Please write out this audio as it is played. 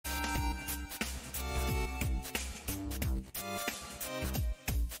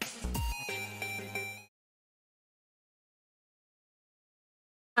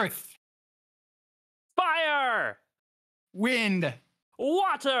Earth. Fire! Wind.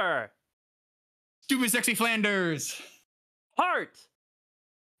 Water! StupidSecksyFlanders. Heart!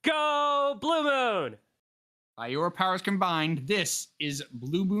 Go Blue Moon! By your powers combined, this is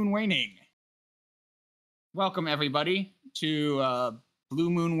Blue Moon Waning. Welcome, everybody, to Blue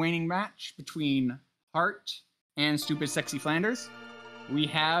Moon Waning match between Heart and StupidSecksyFlanders. We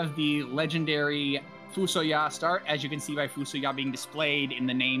have the legendary Fusoya start, as you can see by Fusoya being displayed in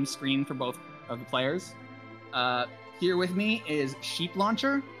the name screen for both of the players. Here with me is Sheep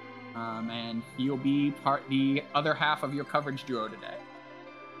Launcher, and he'll be the other half of your coverage duo today.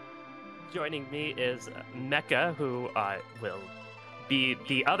 Joining me is Mecha, who will be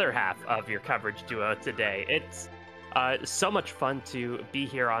the other half of your coverage duo today. It's so much fun to be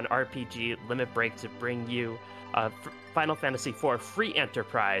here on RPG Limit Break to bring you Final Fantasy IV Free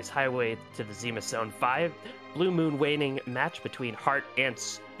Enterprise Highway to the Zemus Zone 5 Blue Moon Waning match between Heart and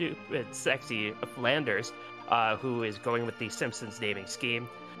StupidSecksyFlanders, who is going with the Simpsons naming scheme.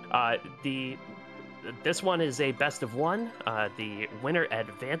 This one is a best of one. The winner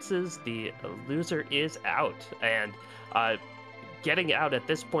advances, the loser is out. And getting out at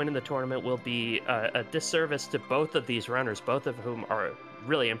this point in the tournament will be a disservice to both of these runners, both of whom are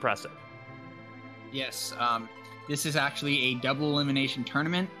really impressive. Yes, this is actually a double elimination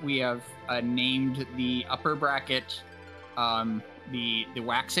tournament. We have named the upper bracket the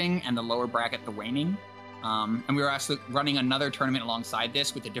Waxing and the lower bracket the Waning. And we were actually running another tournament alongside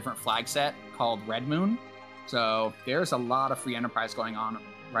this with a different flag set called Red Moon. So there's a lot of free enterprise going on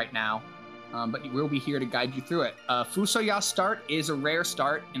right now. But we'll be here to guide you through it. Fusoya start is a rare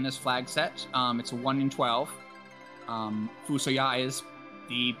start in this flag set. It's a 1 in 12. Fusoya is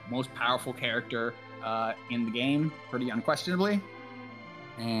the most powerful character in the game, pretty unquestionably.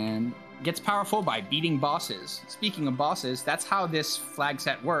 And gets powerful by beating bosses. Speaking of bosses, that's how this flag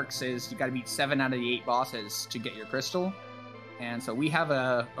set works, is you gotta beat 7 out of the 8 bosses to get your crystal. And so we have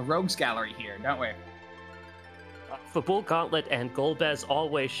a rogues gallery here, don't we? Fabul, Gauntlet, and Golbez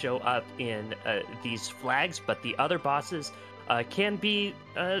always show up in these flags, but the other bosses can be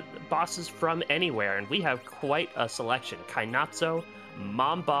bosses from anywhere, and we have quite a selection. Kainatsu,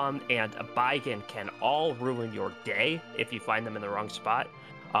 Mom Bomb, and Baigen can all ruin your day if you find them in the wrong spot.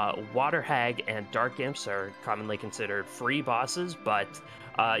 Water Hag and Dark Imps are commonly considered free bosses, but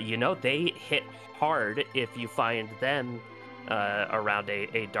they hit hard if you find them around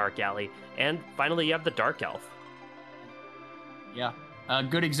a dark alley. And finally, you have the Dark Elf. Yeah. A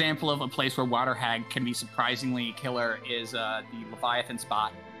good example of a place where Water Hag can be surprisingly killer is the Leviathan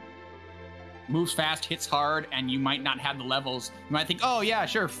spot. Moves fast, hits hard, and you might not have the levels. You might think, oh yeah,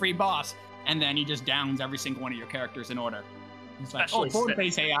 sure, free boss. And then he just downs every single one of your characters in order. It's like, oh, forward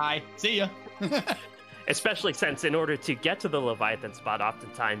face AI, see ya. Especially since in order to get to the Leviathan spot,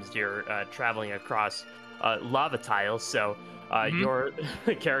 oftentimes you're traveling across lava tiles, so your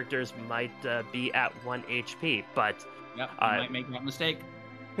characters might be at 1 HP, but... Yep, you might make that mistake.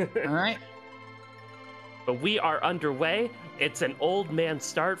 All right. But we are underway. It's an old man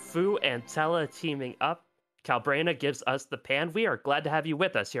start. Fu and Tella teaming up. Calbrena gives us the pan. We are glad to have you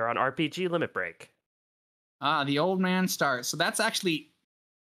with us here on RPG Limit Break. The old man start. So that's actually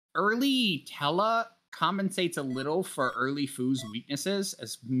early Tella compensates a little for early Fu's weaknesses,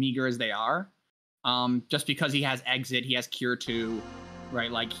 as meager as they are. Just because he has exit, he has cure 2, right?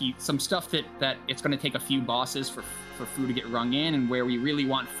 Like some stuff that it's going to take a few bosses for Fu to get rung in, and where we really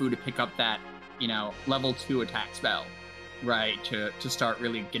want Fu to pick up that, level 2 attack spell, right? To start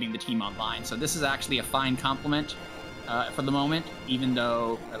really getting the team online. So this is actually a fine compliment for the moment, even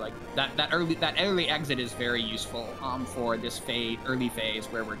though like that early exit is very useful for this early phase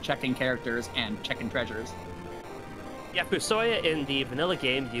where we're checking characters and checking treasures. Yeah, Fusoya in the vanilla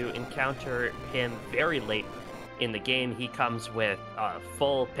game, you encounter him very late in the game. He comes with a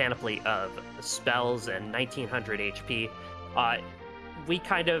full panoply of spells and 1900 HP. We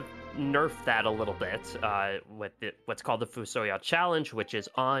kind of nerfed that a little bit with what's called the Fusoya Challenge, which is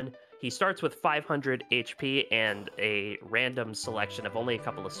on. He starts with 500 HP and a random selection of only a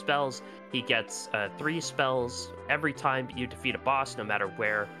couple of spells. He gets 3 spells every time you defeat a boss, no matter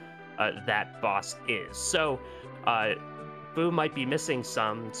where that boss is. So Fu might be missing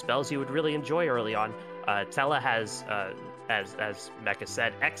some spells you would really enjoy early on. Tella has, as Mecha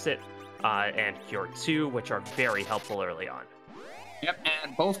said, Exit and Cure 2, which are very helpful early on. Yep,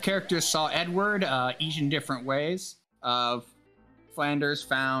 and both characters saw Edward, each in different ways. Flanders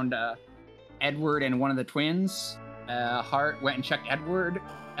found Edward and one of the twins. Hart went and checked Edward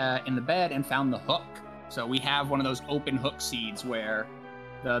in the bed and found the hook. So we have one of those open hook seeds where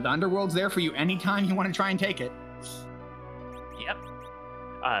the underworld's there for you anytime you want to try and take it. Yep.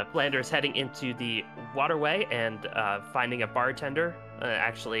 Flanders heading into the waterway and finding a bartender.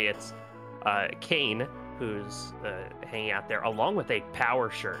 Actually, it's Kane who's hanging out there, along with a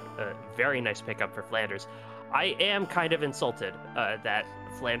power shirt. Very nice pickup for Flanders. I am kind of insulted that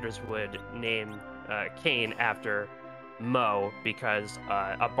Flanders would name Kane after Mo, because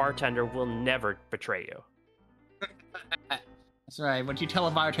a bartender will never betray you. That's right. What you tell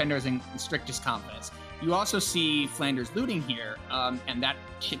a bartender is in strictest confidence. You also see Flanders looting here, and that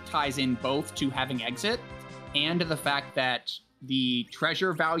ties in both to having exit and to the fact that the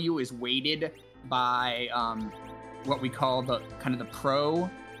treasure value is weighted by what we call the kind of the pro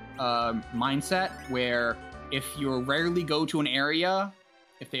mindset, where if you rarely go to an area,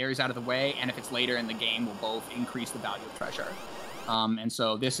 if the area's out of the way, and if it's later in the game, will both increase the value of treasure. And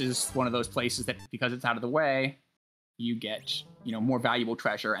so this is one of those places that, because it's out of the way, you get, more valuable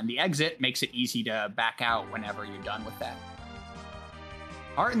treasure, and the exit makes it easy to back out whenever you're done with that.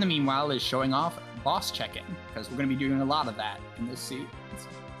 Art, in the meanwhile, is showing off boss check-in, because we're going to be doing a lot of that in this series.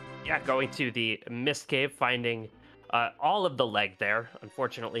 Yeah, going to the Mist Cave, finding all of the leg there.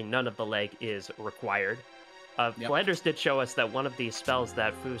 Unfortunately, none of the leg is required. Flanders did show us that one of the spells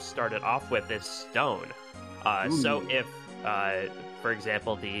that Fu started off with is Stone. So if, for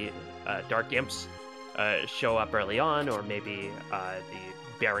example, the Dark Imps show up early on, or maybe the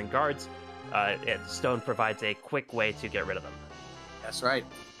Baron Guards, Stone provides a quick way to get rid of them. That's right.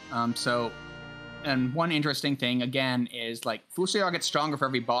 And one interesting thing, again, is like Fusoya gets stronger for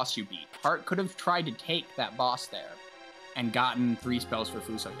every boss you beat. Heart could have tried to take that boss there and gotten 3 spells for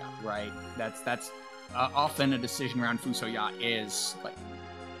Fusoya, right? That's often a decision around Fusoya is like,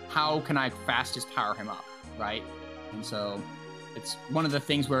 how can I fastest power him up, right? And so it's one of the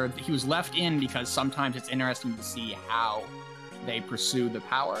things where he was left in because sometimes it's interesting to see how they pursue the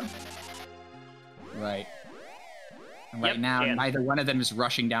power. Right. And right now, neither one of them is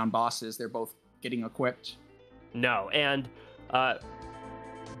rushing down bosses. They're both getting equipped. No, and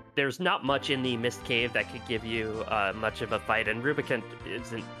there's not much in the Mist Cave that could give you much of a fight, and Rubicant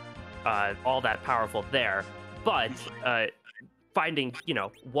isn't all that powerful there, but finding,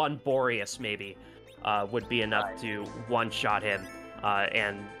 one Boreas maybe would be enough to one-shot him,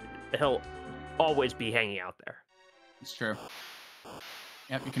 and he'll always be hanging out there. It's true.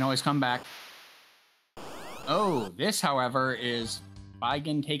 Yep, you can always come back. Oh, this, however, is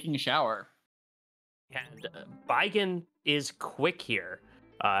Baigen taking a shower. And Baigen is quick here.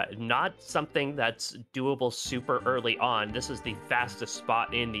 Not something that's doable super early on. This is the fastest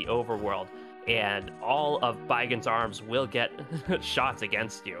spot in the overworld, and all of Baigen's arms will get shots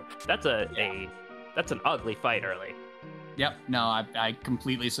against you. That's that's an ugly fight early. Yep, no, I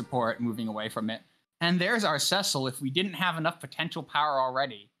completely support moving away from it. And there's our Cecil if we didn't have enough potential power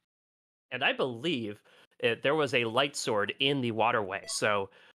already. And I believe there was a light sword in the waterway, so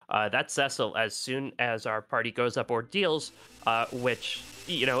that's Cecil as soon as our party goes up ordeals, which,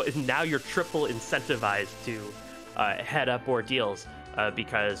 now you're triple incentivized to head up ordeals,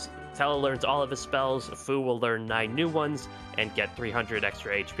 because Tella learns all of his spells, Fu will learn 9 new ones and get 300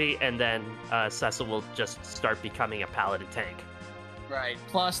 extra HP, and then Cecil will just start becoming a paladin tank. Right.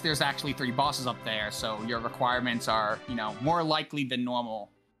 Plus, there's actually 3 bosses up there, so your requirements are, more likely than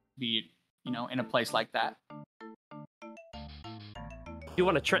normal to be, in a place like that. You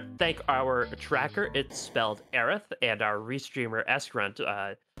want to thank our tracker. It's spelled Aerith, and our restreamer Esgrunt.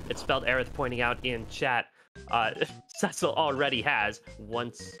 It's spelled Aerith, pointing out in chat. Cecil already has,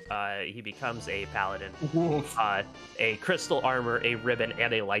 once he becomes a paladin, a crystal armor, a ribbon,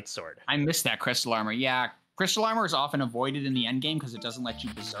 and a light sword. I missed that crystal armor. Yeah, crystal armor is often avoided in the endgame because it doesn't let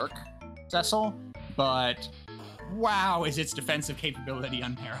you berserk Cecil, but wow, is its defensive capability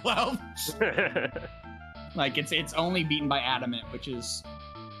unparalleled. Like, it's only beaten by Adamant, which is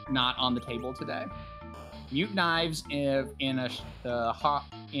not on the table today. Mute Knives in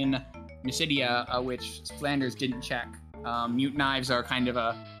Mysidia, which Flanders didn't check. Mute Knives are kind of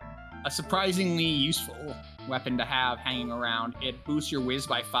a surprisingly useful weapon to have hanging around. It boosts your whiz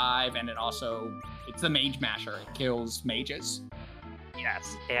by 5, and it's the Mage Masher. It kills mages.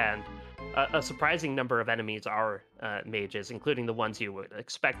 Yes, and a surprising number of enemies are mages, including the ones you would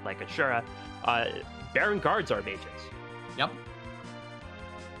expect, like Ashura. Baron Guards are mages. Yep.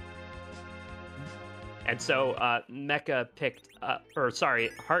 And so Hart picked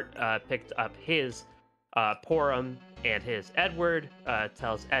up his Porum and his Edward,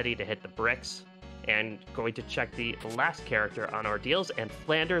 tells Eddie to hit the bricks, and going to check the last character on ordeals, and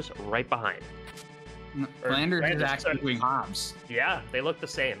Flanders right behind. Flanders is actually doing Hobbs. Yeah, they look the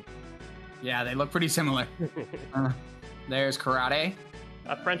same. Yeah, they look pretty similar. There's Karate.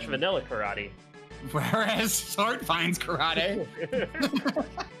 French vanilla karate. Whereas Sword finds karate.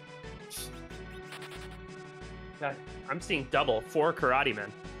 I'm seeing double 4 karate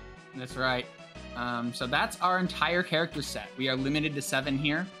men. That's right. So that's our entire character set. We are limited to 7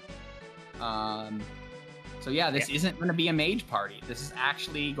 here. So yeah, this isn't going to be a mage party. This is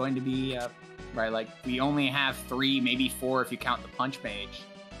actually going to be, right, like, we only have 3, maybe 4 if you count the punch mage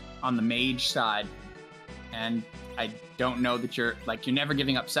on the mage side. And I don't know that you're never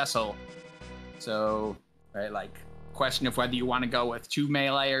giving up Cecil. So, right, like, question of whether you want to go with 2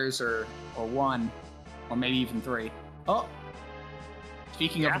 meleeers or 1, or maybe even 3. Oh,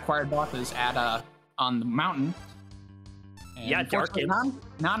 speaking of required bosses at on the mountain. And Dark Imps.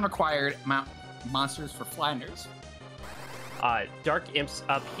 Non-required monsters for Flanders. Dark Imps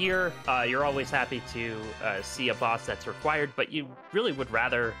up here. You're always happy to see a boss that's required, but you really would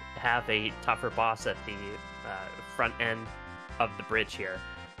rather have a tougher boss at the front end of the bridge here.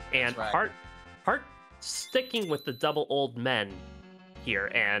 And right. Heart sticking with the double old men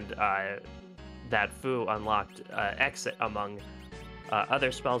here, and that Fu unlocked exit among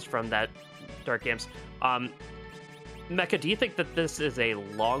other spells from that Dark Imps. Mecha, do you think that this is a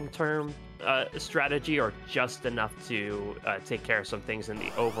long-term strategy, or just enough to take care of some things in the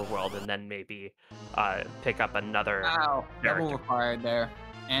overworld and then maybe pick up another double required there?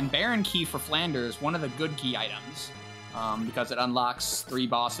 And Baron Key for Flanders, one of the good key items, because it unlocks 3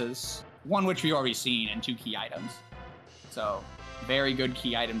 bosses, 1 which we already seen, and 2 key items. So, very good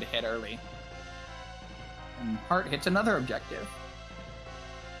key item to hit early. And Heart hits another objective.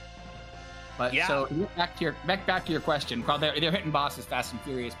 But so back to your question. Well, they're hitting bosses fast and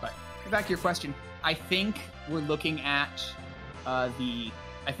furious, but back to your question. I think we're looking at the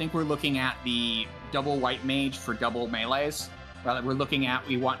double white mage for double melees. Rather, we're looking at,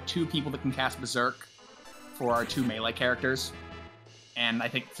 we want 2 people that can cast Berserk for our 2 melee characters. And I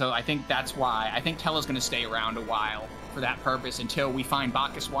think that's why. I think Tella's going to stay around a while for that purpose until we find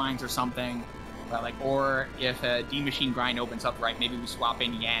Bacchus Wines or something. Or if a D Machine Grind opens up, right, maybe we swap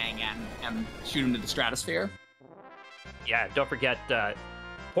in Yang and shoot him to the stratosphere. Yeah, don't forget,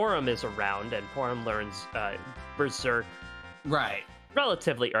 Porum is around, and Porum learns Berserk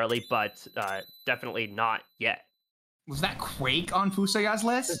relatively early, but definitely not yet. Was that Quake on Fusoya's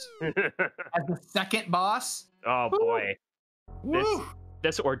list? As the second boss? Oh, woo! Boy. Woo!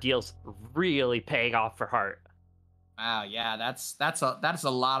 This ordeal's really paying off for Heart. Wow, yeah, that's a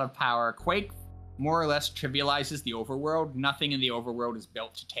lot of power. Quake more or less trivializes the overworld. Nothing in the overworld is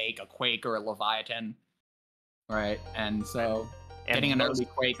built to take a Quake or a Leviathan. Right, and so getting an early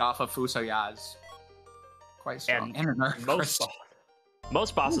Quake off of Fusoya is quite strong. And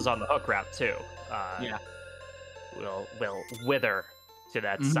most bosses on the hook route, too, will wither to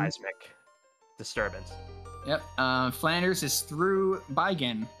that seismic disturbance. Yep, Flanders is through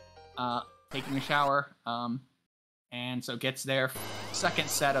Baigen, taking a shower, and so gets their second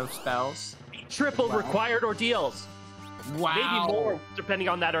set of spells. Triple required ordeals. Wow. Maybe more, depending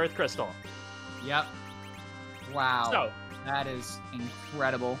on that Earth Crystal. Yep. Wow. So, that is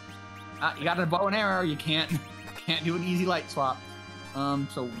incredible. You got a bow and arrow. You can't do an easy light swap.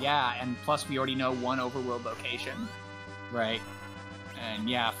 So yeah, and plus we already know 1 overworld location, right? And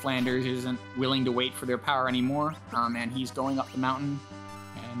yeah, Flanders isn't willing to wait for their power anymore. And he's going up the mountain.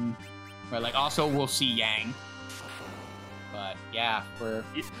 And also we'll see Yang. But yeah,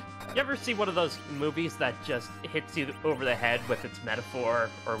 You ever see one of those movies that just hits you over the head with its metaphor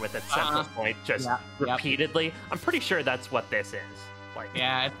or with its central point just repeatedly? Yep. I'm pretty sure that's what this is.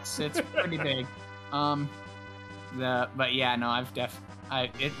 Yeah, it's pretty big. But yeah, no,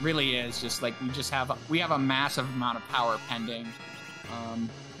 it really is just we have a massive amount of power pending.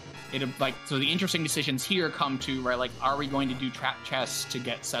 So the interesting decisions here come to, right, are we going to do trap chests to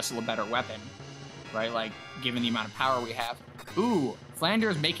get Cecil a better weapon? Right, given the amount of power we have. Ooh,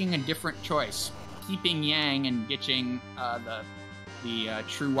 Flanders making a different choice, keeping Yang and ditching the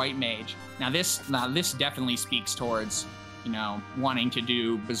true white mage. Now this definitely speaks towards, wanting to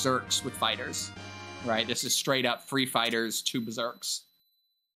do berserks with fighters, right? This is straight up free fighters to berserks,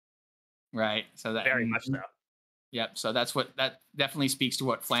 right? So that very much so. Yep. So that definitely speaks to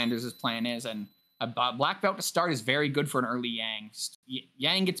what Flanders' plan is, and a black belt to start is very good for an early Yang.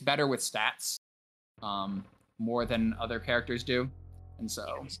 Yang gets better with stats. More than other characters do, and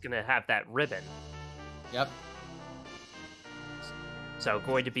so he's gonna have that ribbon. Yep. So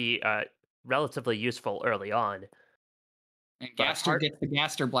going to be relatively useful early on. And Gaster gets the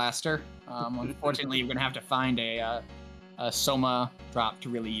Gaster Blaster. Unfortunately, you're gonna have to find a Soma drop to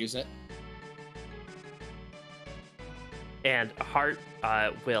really use it. And Heart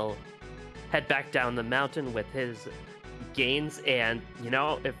will head back down the mountain with his gains, and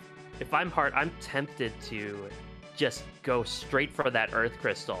if if I'm Hart, I'm tempted to just go straight for that Earth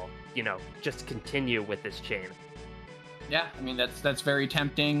Crystal. You know, just continue with this chain. Yeah, I mean, that's very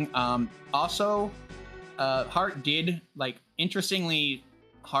tempting. Also, Hart did, like, interestingly,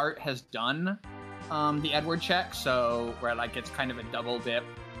 Hart has done the Edward check, so where, like, it's kind of a double dip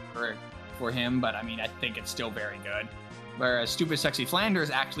for him, but I mean, I think it's still very good. Whereas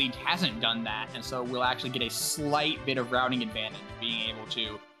StupidSecksyFlanders actually hasn't done that, and so we'll actually get a slight bit of routing advantage being able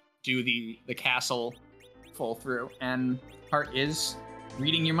to do the castle full through. And Hart is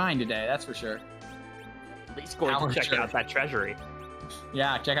reading your mind today, that's for sure. At least going to check out that treasury.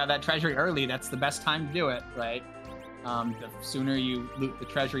 Yeah, check out that treasury early. That's the best time to do it, right? The sooner you loot the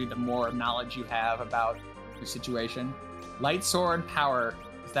treasury, the more knowledge you have about your situation. Light sword power.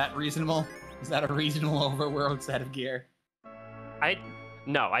 Is that reasonable? Is that a reasonable overworld set of gear?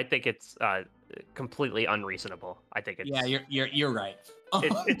 No, I think it's completely unreasonable. I think it's you're right.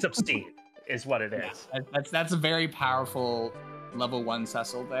 It's obscene, is what it is. Yeah, that's a very powerful level 1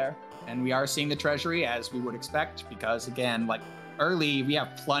 Cecil there, and we are seeing the treasury as we would expect because again, like early, we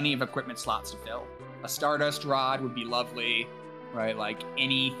have plenty of equipment slots to fill. A Stardust Rod would be lovely, right? Like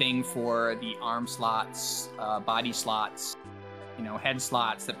anything for the arm slots, body slots, you know, head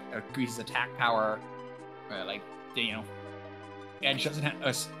slots that increases attack power, like you know. Edge doesn't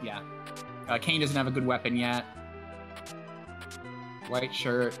have, Kane doesn't have a good weapon yet. White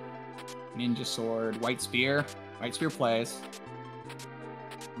shirt, ninja sword, white spear. White spear plays.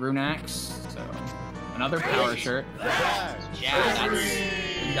 Rune axe, so another power shirt. Yeah,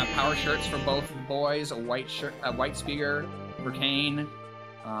 we got power shirts for both of the boys. A white shirt, a white spear for Kane.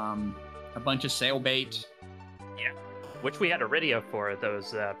 A bunch of sail bait. Yeah, which we had Iridia for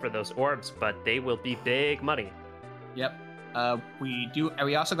those orbs, but they will be big money. Yep.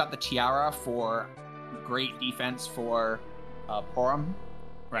 We also got the tiara for great defense for Porum,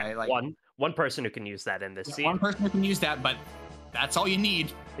 right? Like one person who can use that in this scene. One person who can use that, but that's all you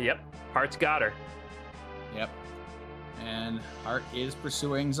need. Yep, Hart's got her. Yep, and Hart is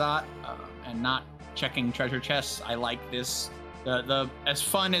pursuing Zot and not checking treasure chests. I like this. The as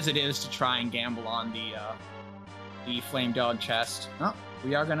fun as it is to try and gamble on the Flame Dog chest. Oh,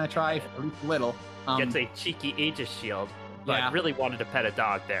 we are gonna try at least a little. Gets a cheeky Aegis shield. But really wanted to pet a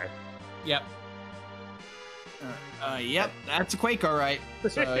dog there. Yep. Yep, that's a Quake, all right.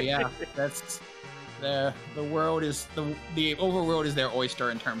 So yeah, that's the world is the overworld is their oyster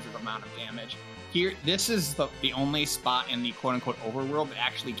in terms of amount of damage. Here, this is the only spot in the quote unquote overworld that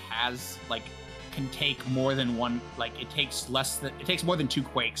actually has can take more than one. Like it takes more than 2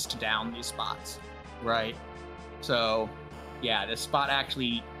 Quakes to down these spots, right? So yeah, this spot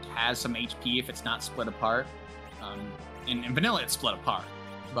actually has some HP if it's not split apart. In vanilla, it's split apart,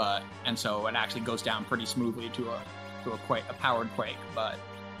 and so it actually goes down pretty smoothly to a powered Quake. But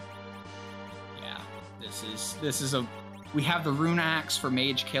yeah, this is we have the Rune Axe for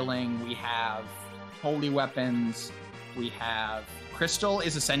mage killing. We have holy weapons. We have Crystal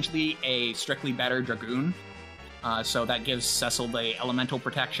is essentially a strictly better Dragoon, so that gives Cecil the elemental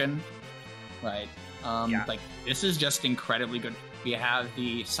protection, right? Like this is just incredibly good. We have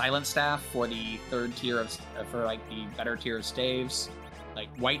the Silent Staff for the 3rd tier for the better tier of staves, like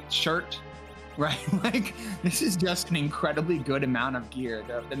white shirt, right? Like this is just an incredibly good amount of gear.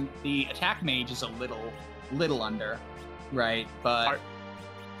 The attack mage is a little under, right? But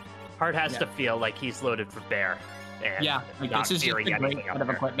Hart has to feel like he's loaded for bear. And like this is just a great set of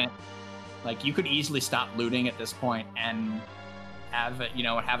equipment. Like you could easily stop looting at this point and have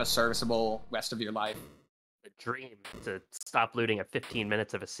a serviceable rest of your life. The dream to stop looting at 15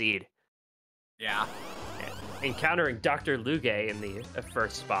 minutes of a seed. Yeah. Encountering Dr. Luge in the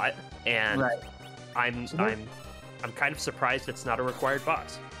first spot, and I'm kind of surprised it's not a required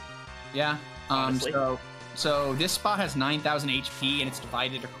boss. Yeah. So this spot has 9,000 HP and it's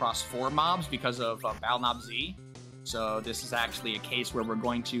divided across 4 mobs because of Balnob Z. So this is actually a case where we're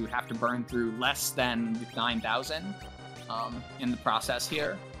going to have to burn through less than 9,000 in the process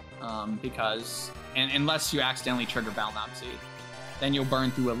here, because. And unless you accidentally trigger Balnob Z, then you'll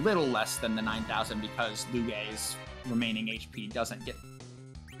burn through a little less than the 9,000 because Luge's remaining HP doesn't get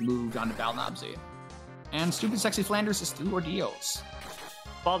moved onto Balnob Z. And StupidSecksyFlanders is through ordeals.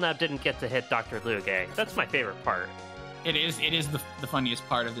 Balnob didn't get to hit Dr. Luge. That's my favorite part. It is the funniest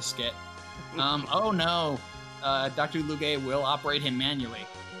part of the skit. Oh no, Dr. Luge will operate him manually.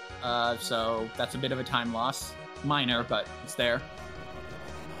 So that's a bit of a time loss. Minor, but it's there.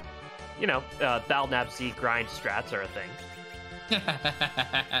 You know, Balnob Z grind strats are a thing.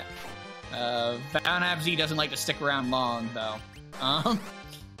 Balnob Z doesn't like to stick around long, though.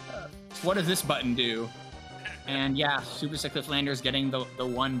 What does this button do? And yeah, StupidSecksyFlanders getting the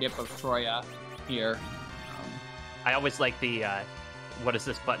one dip of Troya here. I always like the, what does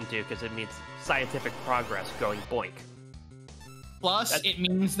this button do? Because it means scientific progress going boink. Plus, it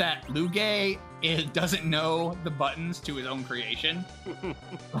means that Luge doesn't know the buttons to his own creation.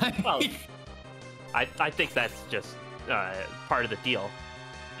 Well, I think that's just part of the deal.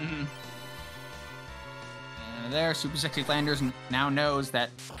 Mm-hmm. And there, StupidSecksyFlanders now knows that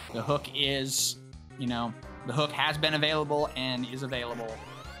the hook is, the hook has been available and is available.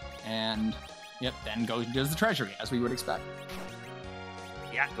 And, yep, then does the treasury, as we would expect.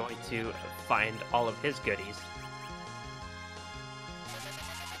 Yeah, going to find all of his goodies.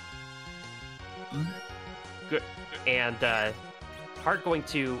 Good. And Hart going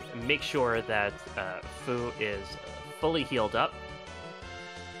to make sure that Fu is fully healed up.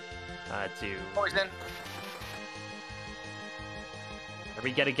 To poison. Are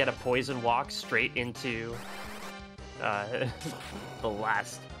we gonna get a poison walk straight into the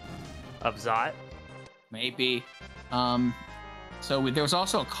last of Zot? Maybe. So there was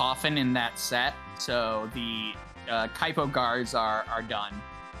also a coffin in that set, so the Kaipo guards are done.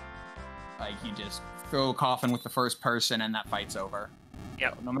 Like, you just throw a coffin with the first person and that fight's over.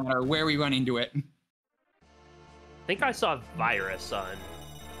 Yep. So no matter where we run into it. I think I saw Virus on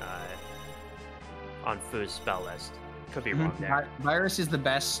Fu's spell list. Could be wrong there. Virus is the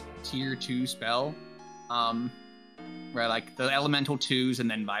best tier 2 spell. Where like the elemental 2s and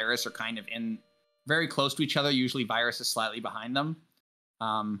then Virus are kind of in very close to each other. Usually Virus is slightly behind them.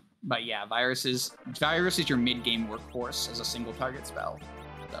 But yeah, Virus is your mid-game workhorse as a single target spell.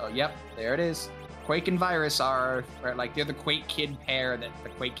 So yep, there it is. Quake and Virus are like they're the Quake Kid pair that the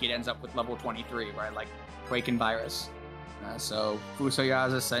Quake Kid ends up with level 23, right? Like Quake and Virus. So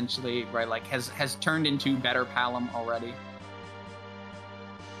Fusoya's essentially like has turned into better Palom already.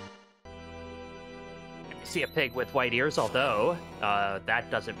 We see a pig with white ears, although that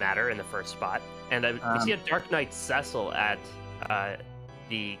doesn't matter in the first spot. And we see a Dark Knight Cecil at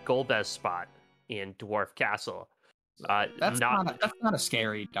the Golbez spot in Dwarf Castle. That's not a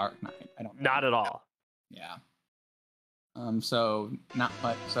scary Dark Knight. I don't. Not at all. Yeah. So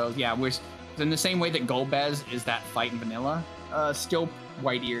yeah, we're in the same way that Golbez is that fight in vanilla. Still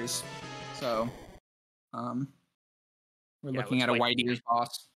white ears. So, we're looking at a white ears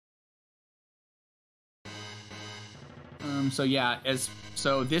boss. So yeah, this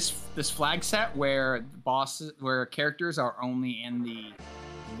flag set where characters are only in the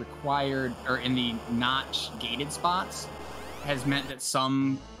required or in the not gated spots has meant that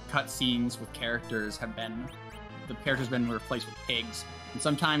some cutscenes with characters the characters have been replaced with pigs, and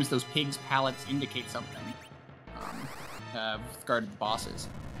sometimes those pigs' palettes indicate something with regard to the bosses.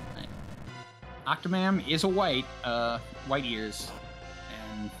 Right. Octomam is a white ears,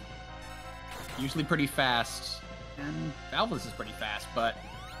 and usually pretty fast, and Valvis is pretty fast, but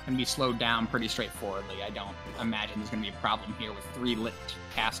can be slowed down pretty straightforwardly. I don't imagine there's going to be a problem here with 3 lit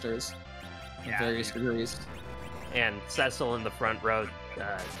casters in various degrees. And Cecil in the front row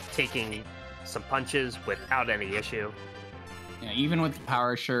taking some punches without any issue. Yeah, even with the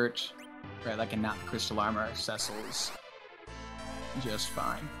power shirt, like and not the crystal armor, Cecil's just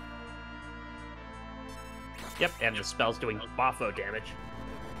fine. Yep, and the spell's doing Bafo damage.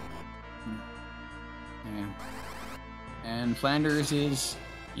 Yeah. And Flanders is,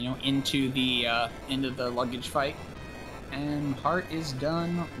 into the luggage fight, and Hart is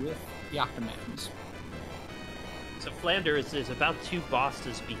done with the Octomans. So Flanders is about 2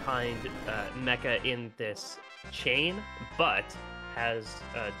 bosses behind Mecha in this chain, but has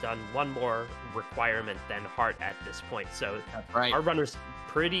done one more requirement than Hart at this point. So right. Our runner's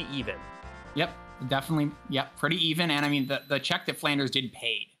pretty even. Yep, definitely. Yep, pretty even. And I mean, the check that Flanders did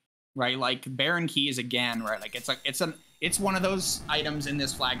paid, right? Like Baron Key is again, right? Like it's one of those items in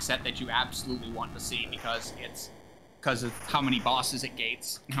this flag set that you absolutely want to see because of how many bosses it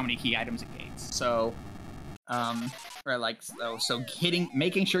gates and how many key items it gates. So.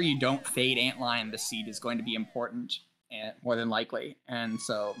 Making sure you don't fade Antlion the seed is going to be important, and more than likely. And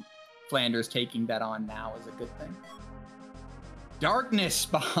so, Flanders taking that on now is a good thing. Darkness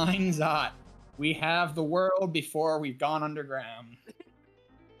behind Zot. We have the world before we've gone underground.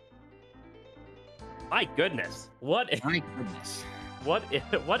 My goodness, what a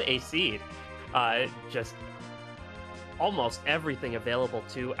seed! Just. Almost everything available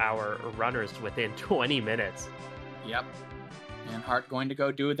to our runners within 20 minutes. Yep. And Hart going to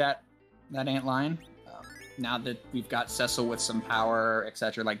go do that Antlion. Now that we've got Cecil with some power,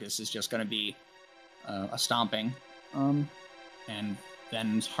 etc., like this is just going to be a stomping. And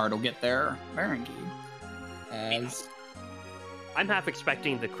then Hart will get their Baron Key. I'm half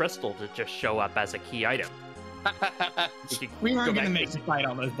expecting the crystal to just show up as a key item. We weren't going to make you fight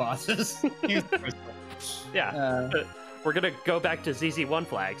all those bosses. Here's the crystal. Yeah, we're going to go back to ZZ1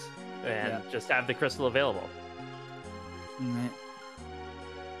 flags and just have the crystal available. Right.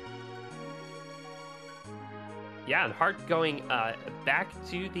 Yeah, and Hart going back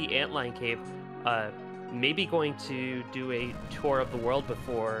to the Antlion Cave, maybe going to do a tour of the world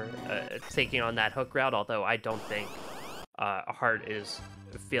before taking on that hook route, although I don't think Hart is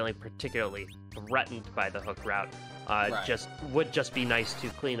feeling particularly threatened by the hook route. Right. Would just be nice to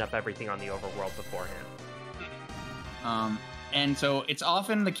clean up everything on the overworld beforehand. And so it's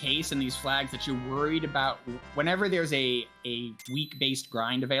often the case in these flags that you're worried about whenever there's a weak-based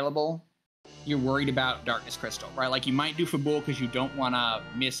grind available, you're worried about Darkness Crystal, right? Like you might do Fabul because you don't want to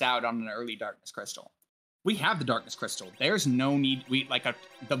miss out on an early Darkness Crystal. We have the Darkness Crystal. There's no need.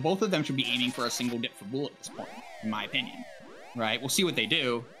 Both of them should be aiming for a single dip Fabul at this point, in my opinion. Right? We'll see what they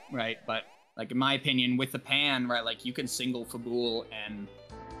do, right? But like in my opinion, with the pan, right? Like you can single Fabul, and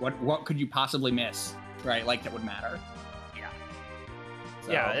what could you possibly miss, right? Like that would matter. Yeah.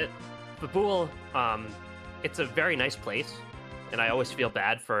 So. Yeah. Fabul, it's a very nice place, and I always feel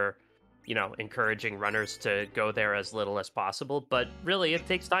bad for, encouraging runners to go there as little as possible, but really it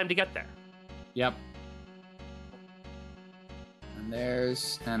takes time to get there. Yep.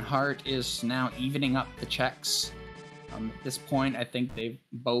 And Hart is now evening up the checks. At this point, I think they've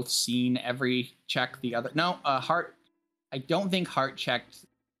both seen every check the other... No, Hart... I don't think Hart checked...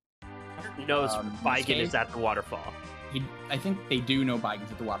 Hart knows Beigen is at the waterfall. I think they do know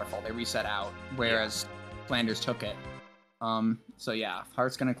Beigen's at the waterfall. They reset out, whereas Flanders took it. So yeah,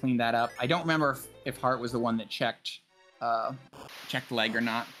 Hart's gonna clean that up. I don't remember if Hart was the one that checked leg or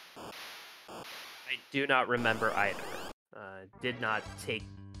not. I do not remember either. Did not take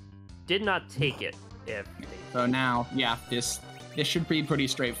it. So now, yeah, this should be pretty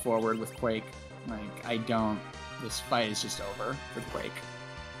straightforward with Quake. This fight is just over with Quake.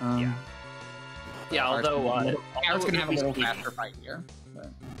 Although Hart's gonna have a little faster fight here.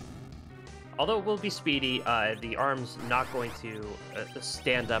 But. Although it will be speedy, the arm's not going to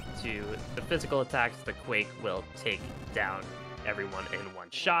stand up to the physical attacks. The Quake will take down everyone in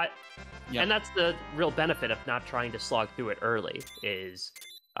one shot. Yep. And that's the real benefit of not trying to slog through it early, is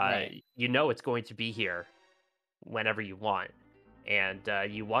it's going to be here whenever you want. And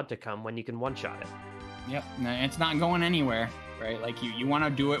you want to come when you can one-shot it. Yep, it's not going anywhere, right? Like, you want to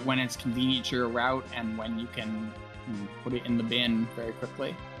do it when it's convenient to your route and when you can put it in the bin very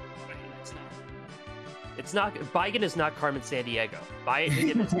quickly. It's not. Beigen is not Carmen Sandiego.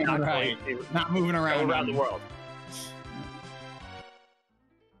 Beigen is not going to not moving around the world.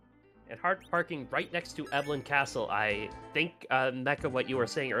 And Hart parking right next to Evelyn Castle. I think, Mecca, what you were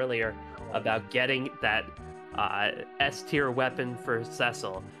saying earlier about getting that S tier weapon for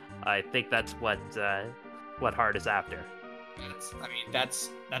Cecil, I think that's what Hart is after. That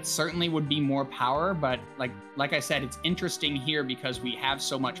certainly would be more power, but like I said, it's interesting here because we have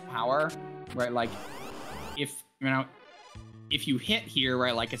so much power, right? Like, if you hit here,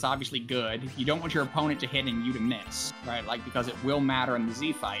 right, like it's obviously good. You don't want your opponent to hit and you to miss, right? Like, because it will matter in the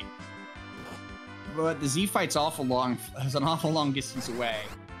Z fight. But the Z fight's is an awful long distance away,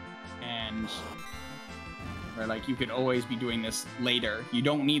 and right, like you could always be doing this later. You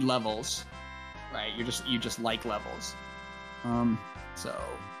don't need levels, right? You just like levels. So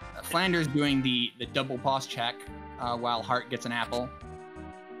Flanders doing the double pause check while Hart gets an apple.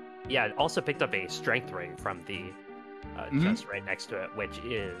 Yeah, it also picked up a strength ring from the chest right next to it, which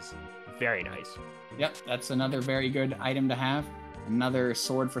is very nice. Yep, that's another very good item to have. Another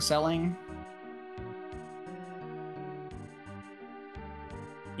sword for selling.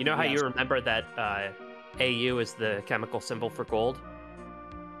 You know how you remember that AU is the chemical symbol for gold?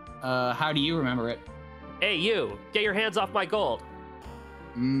 How do you remember it? AU, get your hands off my gold.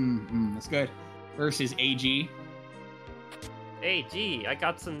 That's good. Versus AG. AG, I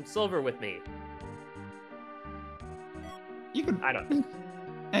got some silver with me. You could. I don't know.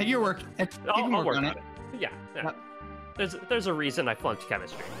 Hey, you're working. I'll work on it. Yeah. Yep. There's a reason I flunked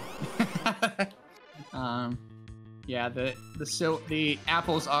chemistry. Yeah, the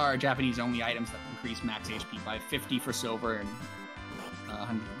apples are Japanese-only items that increase max HP by 50 for silver and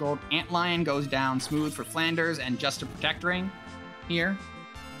 100 for gold. Antlion goes down smooth for Flanders and just a protect ring here.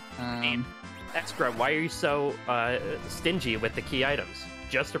 Extra, why are you so stingy with the key items?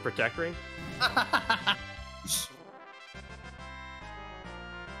 Just a protect ring?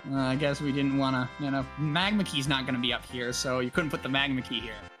 I guess we didn't want to, Magma Key's not going to be up here, so you couldn't put the Magma Key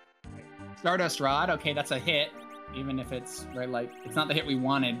here. Stardust Rod, okay, that's a hit, even if it's, right, like, it's not the hit we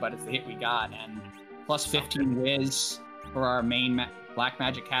wanted, but it's the hit we got, and plus 15 whiz for our main Black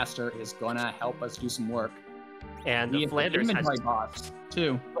Magic caster is going to help us do some work. And The Flanders inventory boss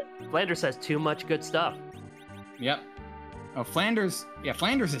too. has too much good stuff. Yep. Oh, Flanders. Yeah,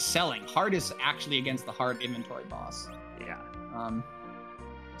 Flanders is selling. Heart is actually against the Heart inventory boss. Yeah.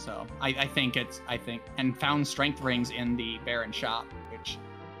 So I think and found strength rings in the Baron shop, which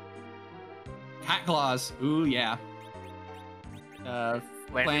Cat Claws. Ooh yeah.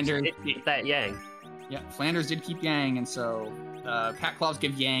 Flanders did keep that Yang. Yeah, Flanders did keep Yang, and so Cat Claws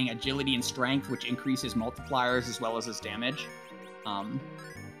give Yang agility and strength, which increases multipliers as well as his damage.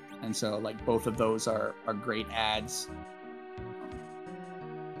 And so like both of those are great adds.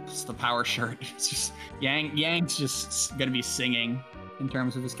 It's the power shirt. It's just Yang's just gonna be singing in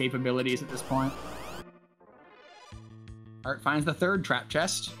terms of his capabilities at this point. Art finds the third trap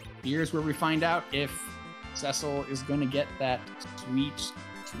chest. Here's where we find out if Cecil is gonna get that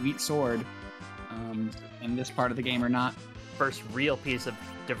sweet sword in this part of the game or not. First real piece of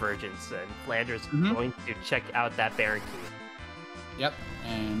divergence, and Flanders going to check out that Baron key. Yep,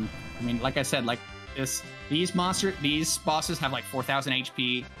 and I mean, like I said, like these bosses have like 4,000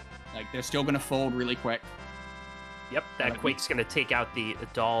 HP. Like they're still gonna fold really quick. Yep, that Quake's gonna take out the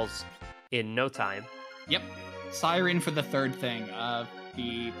dolls in no time. Yep, Siren for the third thing.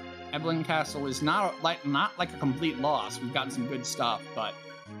 The Ebling Castle is not like a complete loss. We've gotten some good stuff, but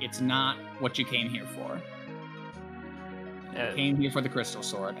it's not what you came here for. You came here for the Crystal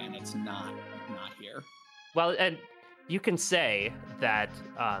Sword, and it's not here. Well, and you can say that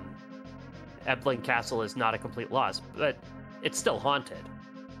Ebling Castle is not a complete loss, but it's still haunted.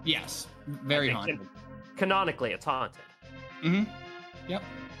 Yes, very haunted. Canonically, it's haunted. Mm-hmm. Yep.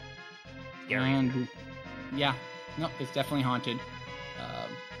 Scary. And yeah, no, it's definitely haunted.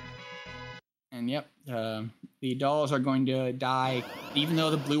 And yep, the dolls are going to die. Even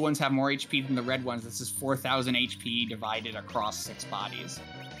though the blue ones have more HP than the red ones, this is 4,000 HP divided across 6 bodies.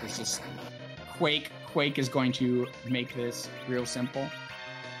 It's just Quake. Quake is going to make this real simple.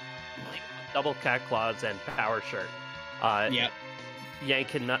 Double Cat Claws and Power Shirt. Yep. Yang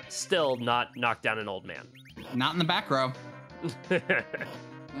can still not knock down an old man. Not in the back row. Yep.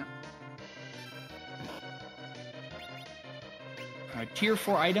 Tier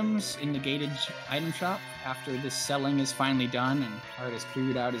 4 items in the gated item shop. After this selling is finally done and Art has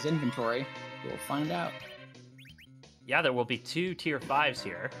cleared out his inventory, we'll find out. Yeah, there will be 2 tier 5s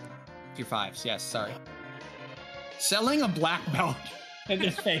here. Tier 5s, yes, sorry. Selling a black belt in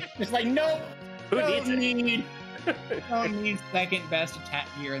this face. It's like, nope! Don't need second best attack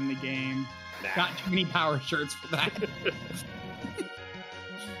gear in the game. Nah. Got too many power shirts for that.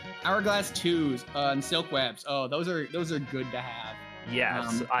 Hourglass 2s and silk webs. Oh, those are good to have.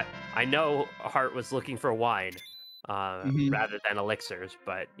 Yes, I know Hart was looking for wine rather than elixirs,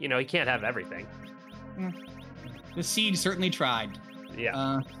 but you know he can't have everything. The Seed certainly tried.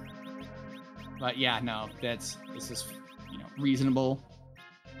 Yeah. But yeah, no, this is reasonable.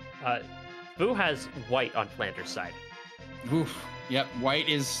 Boo has white on Flanders' side. Oof. Yep, white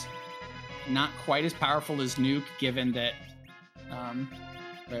is not quite as powerful as Nuke, given that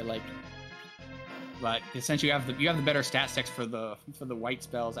but essentially you have the better stat stacks for the white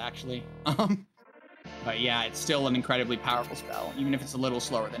spells actually. But yeah, it's still an incredibly powerful spell, even if it's a little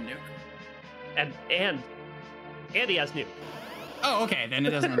slower than Nuke. And he has Nuke. Oh, okay, then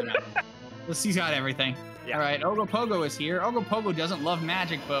it doesn't really matter. He's got everything. Yeah. All right, Ogopogo is here. Ogopogo doesn't love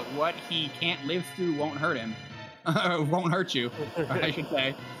magic, but what he can't live through won't hurt him. Won't hurt you, I should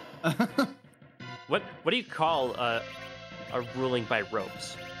say. What do you call a ruling by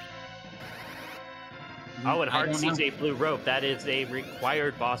ropes? Oh, and Hart sees a blue rope. That is a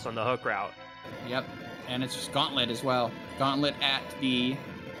required boss on the hook route. Yep, and it's just Gauntlet as well. Gauntlet at the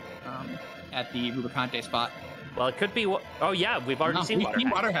Rubicante spot. Well, it could be. Oh yeah, we've already seen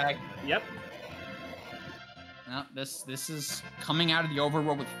Water Hag. Yep. Now, this is coming out of the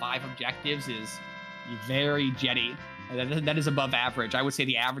overworld with 5 objectives is very jetty. That is above average. I would say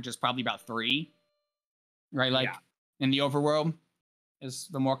the average is probably about 3. Right, like in the overworld is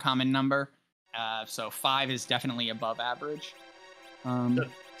the more common number. So 5 is definitely above average.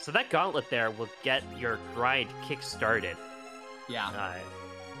 So that gauntlet there will get your grind kick-started. Yeah.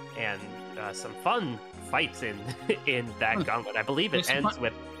 And some fun fights in that gauntlet. I believe it starts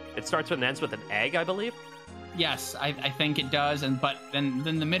with and ends with an egg, I believe. Yes, I think it does, but then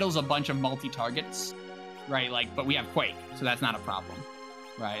the middle's a bunch of multi-targets, right? Like, but we have Quake, so that's not a problem,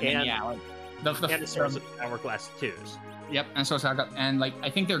 right? And it starts with Hourglass 2s. Yep, and so like I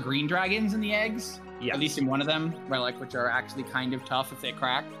think they're green dragons in the eggs, at least in one of them, right? Like which are actually kind of tough if they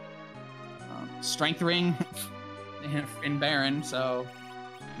crack. Strength ring in Baron, so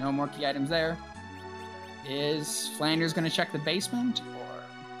no more key items there. Is Flanders going to check the basement,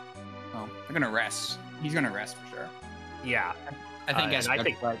 or they're going to rest? he's gonna rest for sure. Yeah. I think it's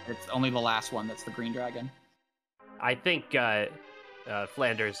only the last one that's the green dragon. I think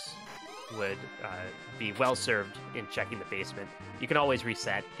Flanders would be well served in checking the basement. You can always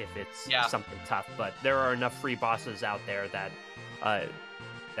reset if it's something tough, but there are enough free bosses out there that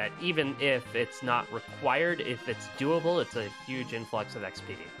that even if it's not required, if it's doable, it's a huge influx of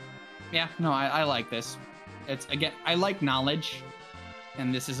XP. Yeah, no, I like this. It's again, I like knowledge,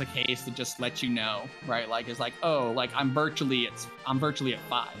 and this is a case that just lets you know, right? Like it's like, oh, like I'm virtually at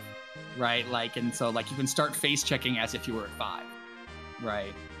 5, right? Like, and so like you can start face checking as if you were at 5,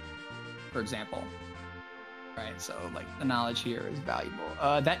 right? For example, right? So like the knowledge here is valuable.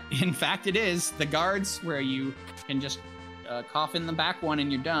 That in fact it is the guards where you can just cough in the back one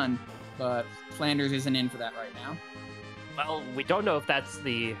and you're done, but Flanders isn't in for that right now. Well, we don't know if that's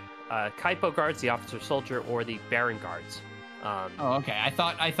the Kaipo guards, the officer soldier, or the Baron guards. Oh, okay. I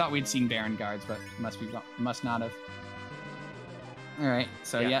thought we'd seen Baron guards, but must not have. All right.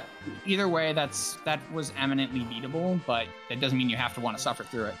 So yeah, either way, that was eminently beatable, but that doesn't mean you have to want to suffer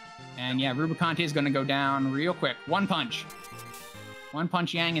through it. And yeah, Rubicante is going to go down real quick. One punch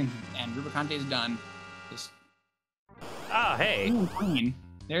Yang, and Rubicante is done. Just hey. Clean.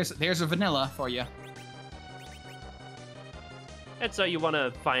 There's a vanilla for you. And so you want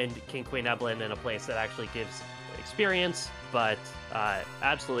to find King Queen Evelyn in a place that actually gives experience, but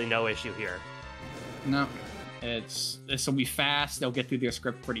absolutely no issue here. No, this will be fast. They'll get through their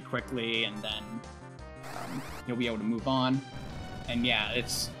script pretty quickly, and then you'll be able to move on. And yeah,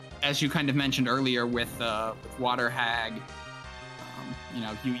 it's as you kind of mentioned earlier with Water Hag. You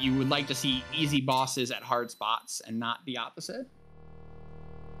know, you would like to see easy bosses at hard spots and not the opposite,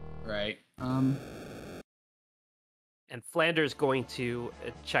 right? And Flanders going to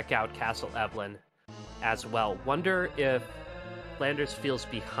check out Castle Evelyn as well. Wonder if Flanders feels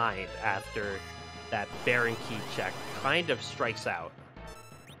behind after that Baron key check kind of strikes out.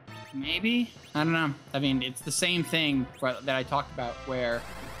 Maybe? I don't know. I mean, it's the same thing that I talked about where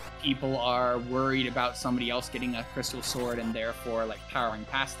people are worried about somebody else getting a crystal sword and therefore like powering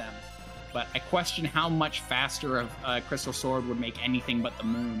past them. But I question how much faster a crystal sword would make anything but the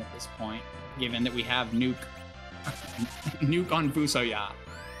moon at this point, given that we have Nuke on Fusoya.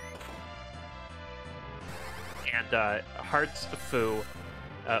 And Hearts Fu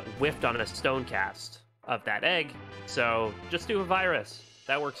whiffed on a stone cast of that egg, so just do a virus.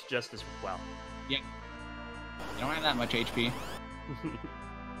 That works just as well. Yeah. You don't have that much HP.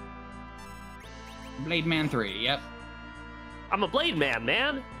 Blade Man 3, yep. I'm a Blade Man,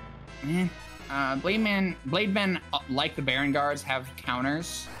 man! Blade Men, like the Baron Guards, have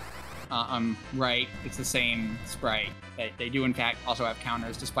counters. Right, it's the same sprite. They do, in fact, also have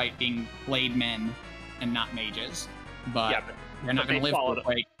counters, despite being Blade Men and not mages. But they're not going to live for the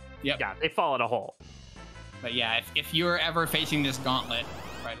break. Yep. Yeah, they fall in a hole. But yeah, if you're ever facing this gauntlet,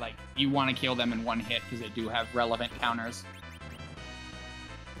 right, like, you want to kill them in one hit because they do have relevant counters.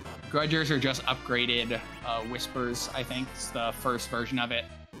 Grudgers are just upgraded Whispers, I think. It's the first version of it.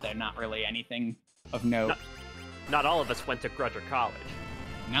 They're not really anything of note. Not all of us went to Grudger College.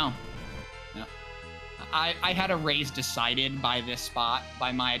 No. I had a race decided by this spot,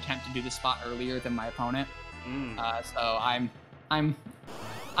 by my attempt to do this spot earlier than my opponent. So I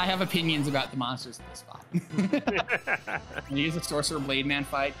have opinions about the monsters in this spot. He is a Sorcerer Blade Man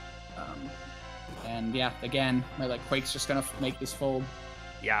fight. And yeah, again, like Quake's just gonna make this fold.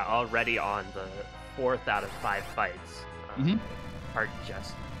 Yeah, already on the 4th out of 5 fights. Hart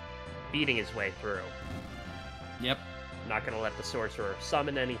just beating his way through. Yep. Not gonna let the Sorcerer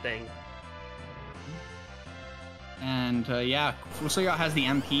summon anything. And yeah, Fusoya has the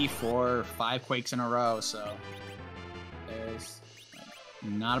MP for 5 Quakes in a row, so there's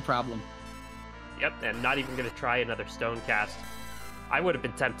not a problem. Yep, and not even gonna try another stone cast. I would have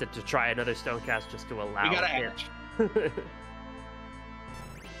been tempted to try another stone cast just to allow we gotta edge.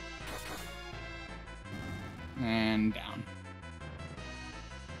 And down.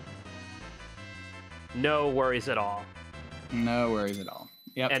 No worries at all. No worries at all.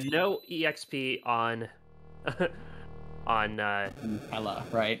 Yep. And no EXP on Hella,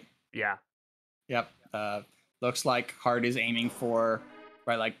 right? Yeah. Yep. Looks like Hart is aiming for,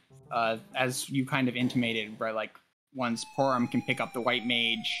 right, like, as you kind of intimated, right, like, once Porum can pick up the White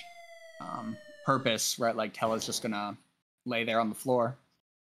Mage purpose, right, like, Tella's just gonna lay there on the floor.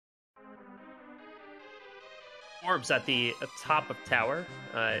 Orbs at the top of tower,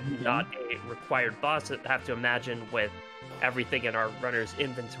 not a required boss. I have to imagine with everything in our runner's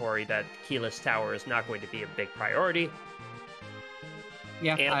inventory that keyless tower is not going to be a big priority.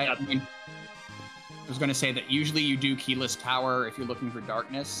 Yeah, I mean, I was going to say that usually you do keyless tower if you're looking for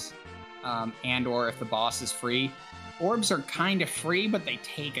darkness, and or if the boss is free. Orbs are kind of free, but they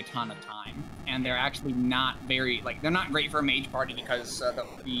take a ton of time, and they're actually not very, like, they're not great for a mage party because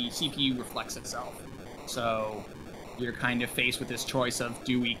the CPU reflects itself. So you're kind of faced with this choice of,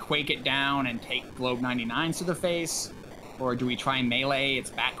 do we quake it down and take Globe 99s to the face, or do we try melee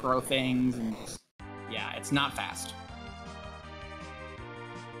its back row things, and just, yeah, it's not fast.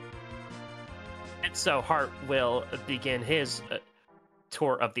 And so Hart will begin his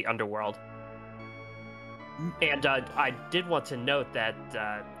tour of the underworld. And I did want to note that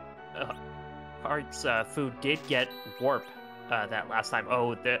Hart's food did get warp that last time.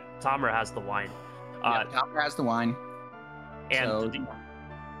 Oh, Tamara has the wine. Yeah, Tamara has the wine. And so... the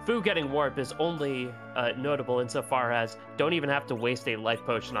food getting warp is only notable insofar as don't even have to waste a life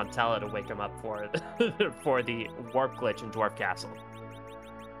potion on Tella to wake him up for for the warp glitch in Dwarf Castle.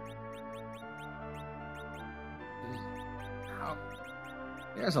 Wow.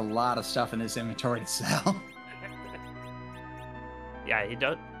 There's a lot of stuff in this inventory to sell. Yeah, you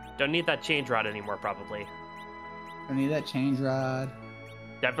don't need that change rod anymore, probably. Don't need that change rod.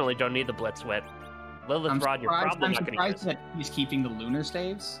 Definitely don't need the blitz whip. Lilith rod, you're probably not going to use. I'm surprised that he's keeping the lunar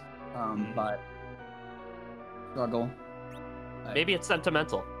staves, but struggle. Maybe it's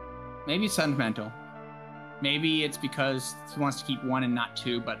sentimental. Maybe it's sentimental. Maybe it's because he wants to keep one and not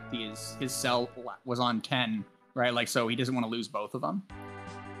two, but his cell was on 10, right? Like, so he doesn't want to lose both of them.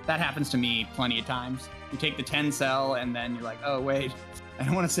 That happens to me plenty of times. You take the 10 cell, and then you're like, oh, wait, I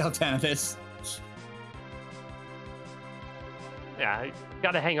don't want to sell 10 of this. Yeah, you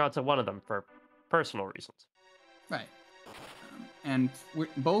got to hang on to one of them for personal reasons. Right. And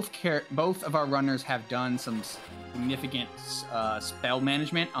both of our runners have done some significant spell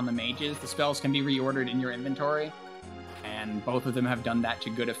management on the mages. The spells can be reordered in your inventory, and both of them have done that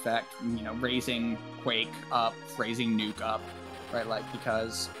to good effect. You know, raising Quake up, raising Nuke up, right? Like,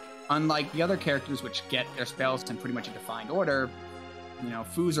 because unlike the other characters which get their spells in pretty much a defined order, you know,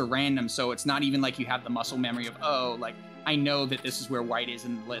 foos are random, so it's not even like you have the muscle memory of, oh, like, I know that this is where white is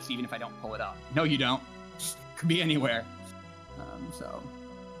in the list, even if I don't pull it up. No, you don't. Could be anywhere. So,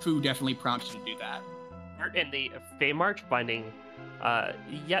 foo definitely prompts you to do that. In the Fey March, finding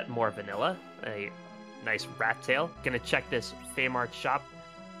yet more vanilla, a nice rat tail. Gonna check this Fey March shop.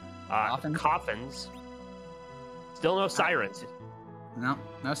 Coffins. Still no sirens.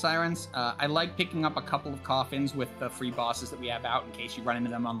 No sirens. I like picking up a couple of coffins with the free bosses that we have out in case you run into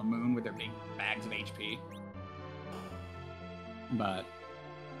them on the moon with their big bags of HP. But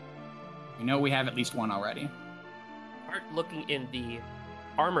we know we have at least one already. Art looking in the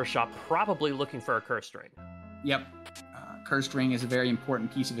armor shop, probably looking for a cursed ring. Yep. Cursed ring is a very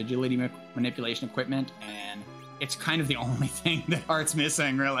important piece of agility manipulation equipment, and it's kind of the only thing that Art's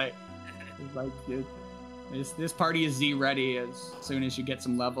missing, really. It's like, this party is Z ready as soon as you get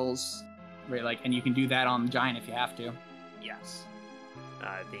some levels, right? Like, and you can do that on the giant if you have to. Yes.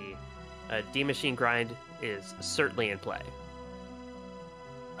 The D machine grind is certainly in play.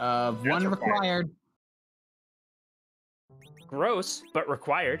 One required. Gross, but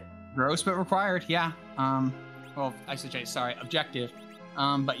required. Gross, but required, yeah. Well, I should say, sorry, objective.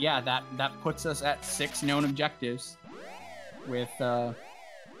 But yeah, that puts us at 6 known objectives with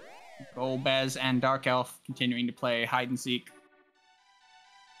Golbez and Dark Elf continuing to play hide and seek.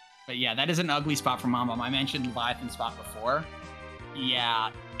 But yeah, that is an ugly spot for Mom Bomb. I mentioned Leviathan spot before.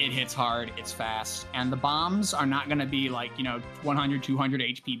 Yeah, it hits hard, it's fast, and the bombs are not going to be like, 100, 200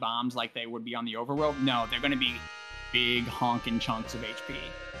 HP bombs like they would be on the overworld. No, they're going to be big honking chunks of HP.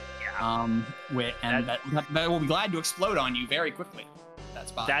 Yeah. That will be glad to explode on you very quickly. That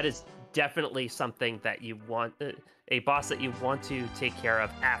spot. That is definitely something that you want, a boss that you want to take care of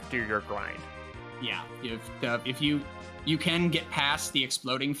after your grind. Yeah, if you can get past the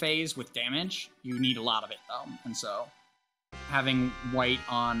exploding phase with damage, you need a lot of it though, and so having white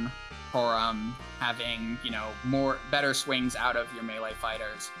on or having better swings out of your melee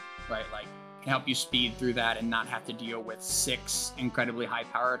fighters, right? Like, can help you speed through that and not have to deal with 6 incredibly high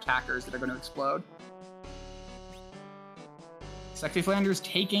power attackers that are going to explode. StupidSecksyFlanders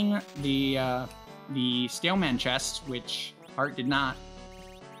taking the Staleman chest, which Hart did not.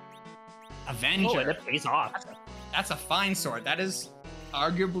 Avenger. Oh, and it pays off. That's a fine sword. That is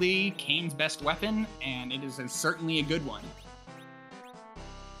arguably Kane's best weapon, and it is certainly a good one.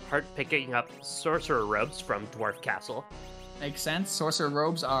 Hart picking up sorcerer robes from Dwarf Castle. Makes sense. Sorcerer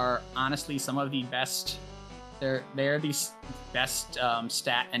robes are honestly some of the best. They're the best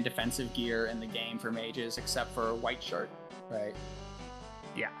stat and defensive gear in the game for mages, except for white shirt, right?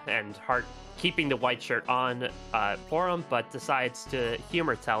 Yeah, and Hart keeping the white shirt on for him, but decides to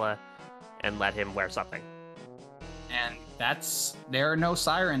humor Tella and let him wear something. And there are no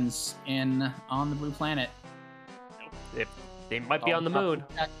sirens on the blue planet. They might be on the moon.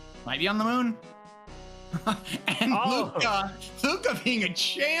 Might be on the moon. And Luca being a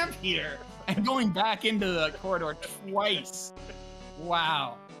champ here and going back into the corridor twice.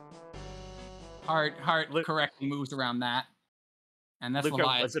 Wow. Hart correctly moves around that. And that's Luca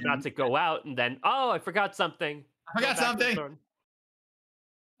was about to go out, and then, I forgot something.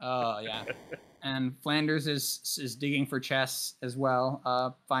 Oh, yeah. And Flanders is digging for chests as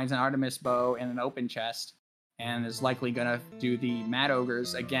well. Finds an Artemis bow in an open chest, and is likely gonna do the Mad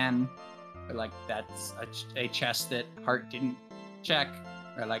Ogres again. But like that's a chest that Hart didn't check.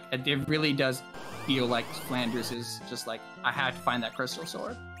 Or like it really does feel like Flanders is just like, I have to find that crystal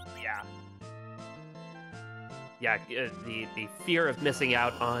sword. Yeah, the fear of missing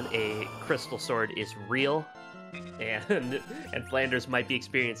out on a crystal sword is real, and Flanders might be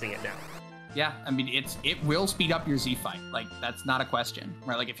experiencing it now. Yeah, I mean it will speed up your Z fight. Like that's not a question,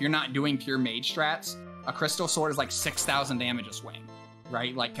 right? Like if you're not doing pure mage strats, a crystal sword is like 6,000 damage a swing,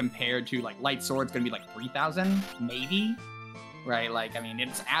 right? Like compared to like light sword's gonna be like 3,000 maybe, right? Like I mean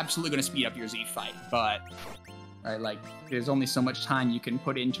it's absolutely gonna speed up your Z fight, but right, like there's only so much time you can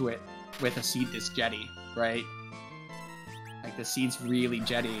put into it with a seed this jetty, right? Like the seed's really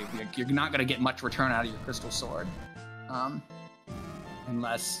jetty. You're not gonna get much return out of your crystal sword,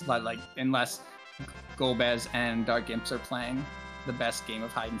 unless Golbez and Dark Imps are playing the best game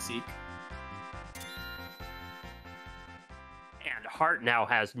of hide and seek. And Hart now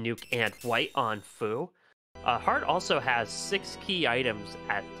has Nuke and White on Fu. Hart also has 6 key items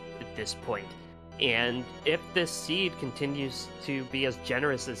at this point, and if this seed continues to be as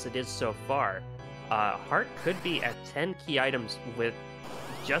generous as it is so far, Hart could be at 10 key items with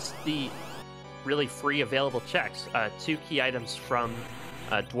just the really free available checks. 2 key items from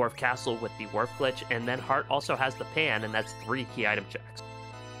Dwarf Castle with the Warp Glitch, and then Hart also has the Pan, and that's 3 key item checks.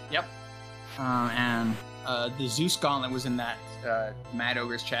 Yep. And the Zeus Gauntlet was in that Mad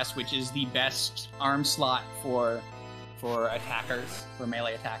Ogre's chest, which is the best arm slot for attackers, for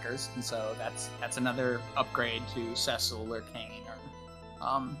melee attackers, and so that's another upgrade to Cecil or Kane or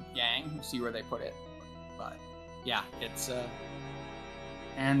Yang. We'll see where they put it, but yeah, it's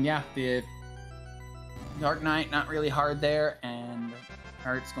and yeah, the Dark Knight not really hard there, and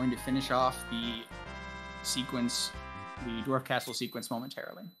Hart's going to finish off the sequence, the Dwarf Castle sequence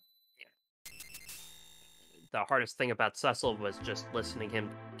momentarily. Yeah. The hardest thing about Cecil was just listening him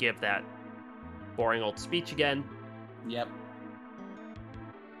give that boring old speech again. Yep.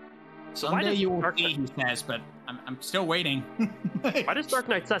 So someday you will see, he says, but I'm still waiting. Why does Dark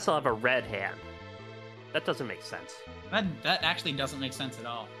Knight Cecil have a red hand? That doesn't make sense. That actually doesn't make sense at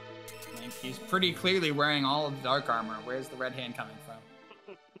all. Like, he's pretty clearly wearing all of the dark armor. Where's the red hand coming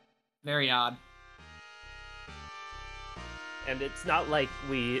from? Very odd. And it's not like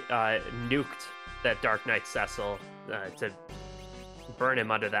we nuked that Dark Knight Cecil to burn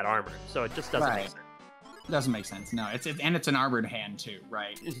him under that armor. So it just doesn't make sense. It doesn't make sense. No, it's an armored hand too,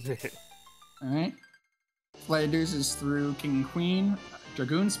 right? All right. Flanders is through King and Queen.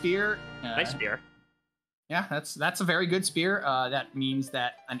 Dragoon Spear. Nice spear. Yeah, that's a very good spear. That means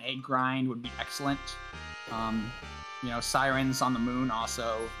that an egg grind would be excellent. You know, Sirens on the Moon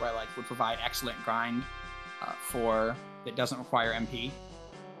also would provide excellent grind for that doesn't require MP.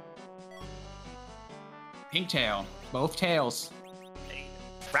 Pinktail, both tails.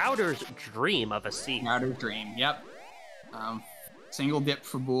 Router's dream of a seed. Router's dream, yep. Single dip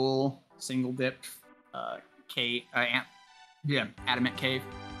for Bull, single dip cave, Adamant Cave.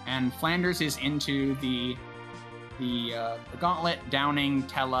 And Flanders is into the Gauntlet, downing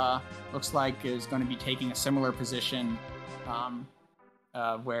Tella. Looks like is going to be taking a similar position,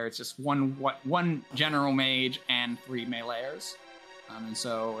 where it's just one general mage and 3 meleeers. And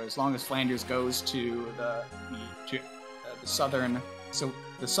so as long as Flanders goes to the southern, so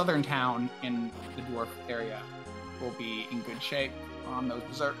the southern town in the dwarf area will be in good shape on those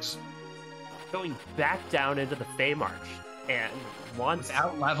berserks. Going back down into the Fey March and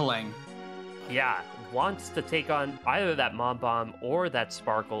without leveling. Yeah, wants to take on either that Mom Bomb or that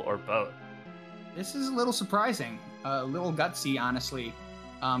Sparkle or both. This is a little surprising, a little gutsy, honestly,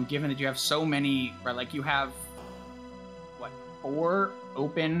 given that you have so many, right? Like you have 4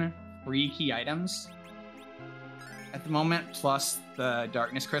 open free key items at the moment, plus the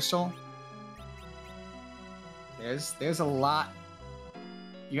Darkness Crystal. There's a lot.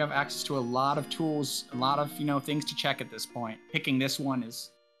 You have access to a lot of tools, a lot of things to check at this point. Picking this one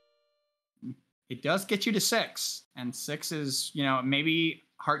it does get you to 6, and 6 is maybe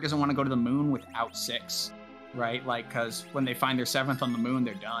Hart doesn't want to go to the moon without 6, right? Like because when they find their 7th on the moon,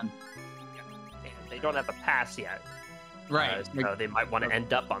 they're done. Yeah. And they don't have a pass yet. Right. So they might want to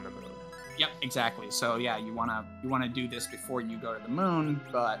end up on the moon. Yep, exactly. So yeah, you wanna do this before you go to the moon,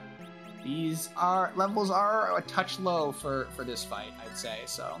 but these levels are a touch low for this fight, I'd say.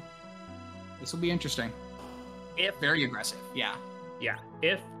 So this will be interesting. Very aggressive, yeah. Yeah.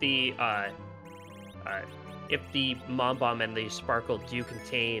 If the Mom Bomb and the Sparkle do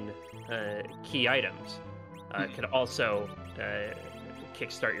contain key items, could also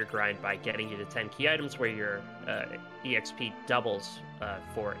kickstart your grind by getting you to 10 key items, where your EXP doubles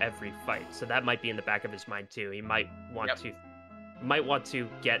for every fight. So that might be in the back of his mind too. He might want to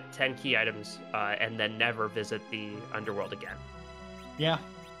get 10 key items and then never visit the underworld again. Yeah,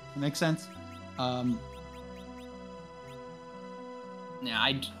 that makes sense.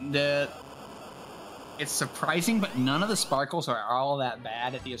 It's surprising, but none of the sparkles are all that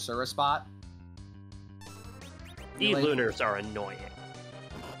bad at the Asura spot. The lunars are annoying.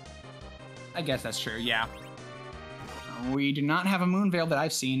 I guess that's true, yeah. We do not have a moon veil that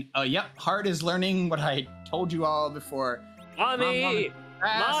I've seen. Yep, Hart is learning what I told you all before. Mommy!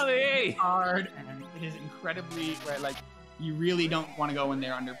 Mommy! Hard, and it is incredibly, right, you really don't want to go in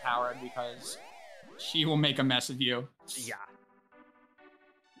there underpowered because she will make a mess of you. Yeah.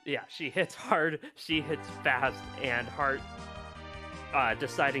 Yeah, she hits hard, she hits fast, and Hart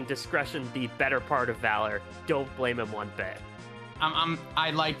deciding discretion the better part of valor. Don't blame him one bit.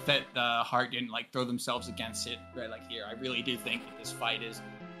 I like that Hart didn't throw themselves against it, right? Here, I really do think that this fight is,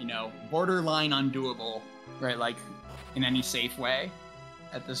 borderline undoable, right? In any safe way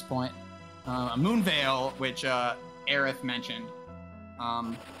at this point. A moon veil, which Aerith mentioned,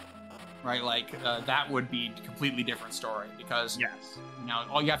 right? That would be a completely different story because yes,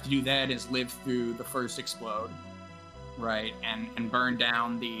 all you have to do then is live through the first explode, right, and burn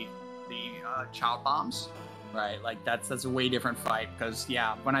down the child bombs. Right, that's a way different fight because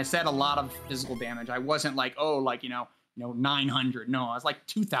when I said a lot of physical damage, I wasn't 900. No, I was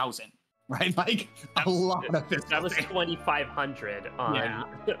 2,000. Right, a lot of physical. That was 2,500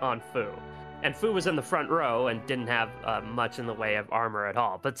 on Fu, and Fu was in the front row and didn't have much in the way of armor at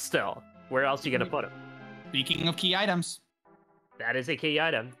all. But still, where else are you gonna put him? Speaking of key items, that is a key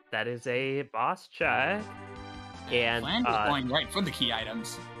item. That is a boss check, and Flanders going right for the key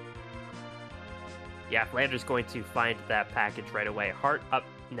items. Yeah, Flanders going to find that package right away. Hart up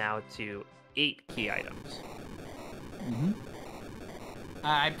now to 8 key items. Mm-hmm.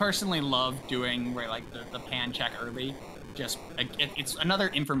 I personally love doing the pan check early. Just it's another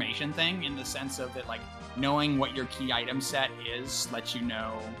information thing in the sense of that knowing what your key item set is lets you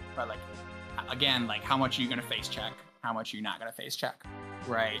know, again, how much are you gonna face check, how much are you not gonna face check,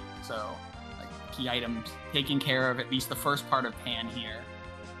 right? So key items taking care of at least the first part of pan here.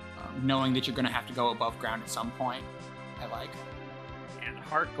 Knowing that you're going to have to go above ground at some point, I like. And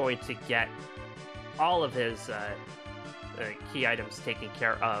Hart going to get all of his key items taken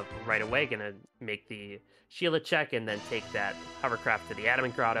care of right away. Going to make the Sheila check and then take that hovercraft to the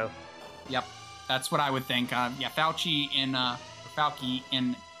Adamant Grotto. Yep, that's what I would think. Falchi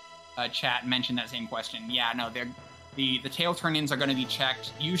in chat mentioned that same question. Yeah, no, the tail turn-ins are going to be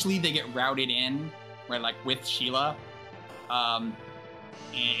checked. Usually they get routed in, right, with Sheila.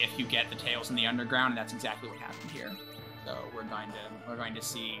 If you get the tails in the underground, and that's exactly what happened here. So we're going to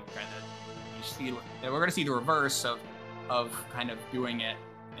see we're going to see the reverse of kind of doing it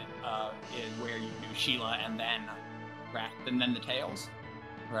where you do Sheila and then the tails,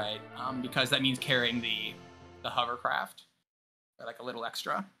 right? Because that means carrying the hovercraft, or a little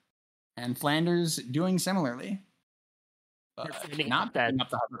extra, and Flanders doing similarly, but not picking up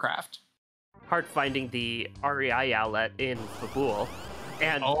the hovercraft. Hart finding the REI outlet in Fabul.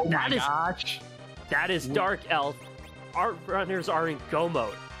 And oh my gosh. That is Dark Elf. Our runners are in Go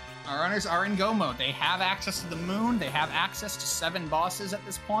mode. Our runners are in Go mode. They have access to the moon. They have access to 7 bosses at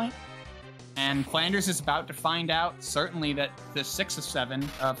this point. And Flanders is about to find out, certainly, that the 6 of 7,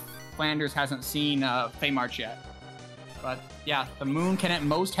 Flanders hasn't seen Feymarch yet. But yeah, the moon can at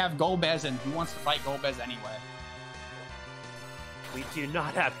most have Golbez, and who wants to fight Golbez anyway? We do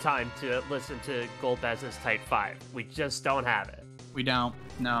not have time to listen to Golbez's Type 5. We just don't have it. We don't.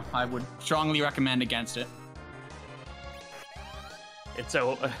 No, I would strongly recommend against it. And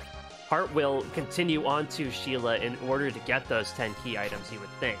so, Hart will continue on to Sheila in order to get those 10 key items, you would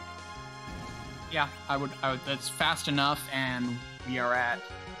think. Yeah, I would. That's fast enough, and we are at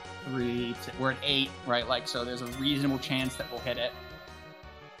 3. We're at 8, right? So there's a reasonable chance that we'll hit it.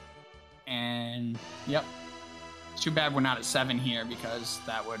 And yep. It's too bad we're not at 7 here because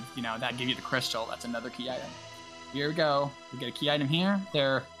that would, that'd give you the crystal. That's another key item. Here we go. We get a key item here.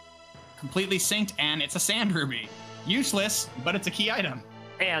 They're completely synced, and it's a sand ruby. Useless, but it's a key item.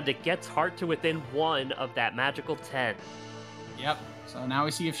 And it gets Hart to within 1 of that magical 10. Yep. So now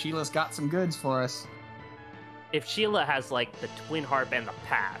we see if Sheila's got some goods for us. If Sheila has, like, the Twin Harp and the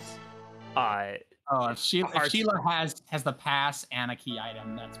pass, if Sheila has the pass and a key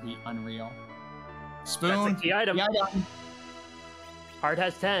item, that's unreal. Spoon. That's a key item. Hart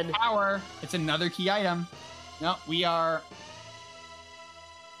has 10. Power. It's another key item. No, we are...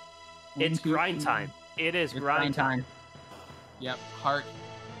 It's grind time. It is grind time. Yep, Hart.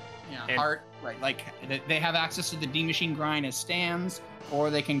 Yeah, and Hart. Right, like, they have access to the D-Machine grind as stands, or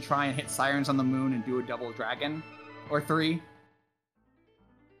they can try and hit Sirens on the Moon and do a double dragon. Or 3.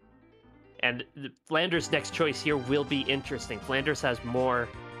 And Flanders' next choice here will be interesting. Flanders has more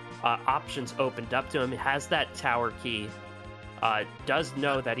options opened up to him. He has that tower key. Does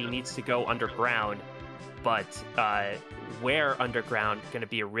know that he needs to go underground, but where underground going to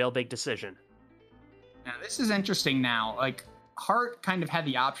be a real big decision. Now this is interesting. Now, like, Hart kind of had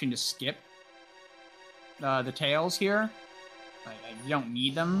the option to skip the tails here. Like, you don't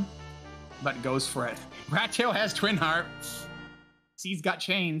need them, but goes for it. Rattail has Twin Harp. C's got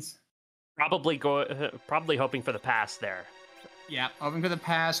chains. Probably hoping for the pass there. Yeah, hoping for the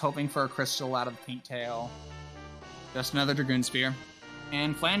pass, hoping for a crystal out of the pink tail. Just another Dragoon Spear.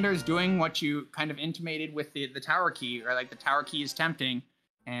 And Flanders doing what you kind of intimated with the tower key, or like the tower key is tempting,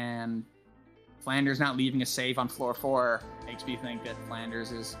 and Flanders not leaving a save on floor 4 makes me think that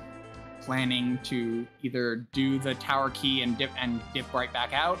Flanders is planning to either do the tower key and dip right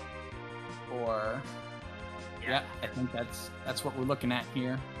back out, or yeah, I think that's what we're looking at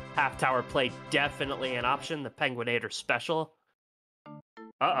here. Half tower play definitely an option. The Penguinator special.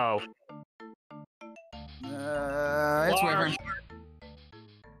 Uh-oh. It's Wyvern.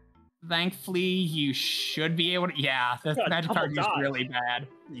 Thankfully, you should be able to... Yeah, the magic card is really bad.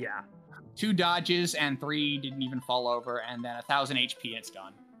 Yeah. 2 dodges and 3 didn't even fall over, and then 1,000 HP, it's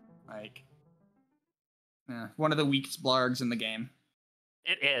done. Like, one of the weakest blargs in the game.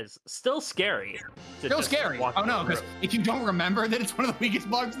 It is. Still scary. Still scary. Oh no, because if you don't remember that it's one of the weakest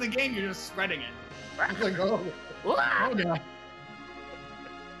blargs in the game, you're just spreading it. It's like, oh god.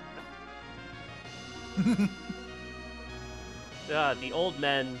 The old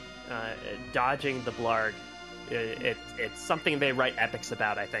men dodging the blarg. It's something they write epics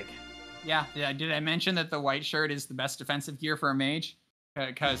about, I think. Yeah. Did I mention that the white shirt is the best defensive gear for a mage?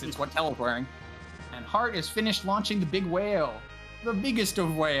 Because it's what Tel's wearing. And Hart is finished launching the big whale. The biggest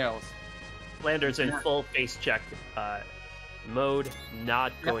of whales. Flanders in full face check mode,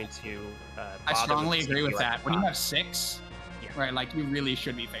 not going to I strongly agree with that. When you have 6, right, like, you really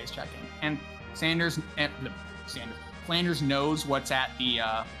should be face checking. And Flanders knows what's at the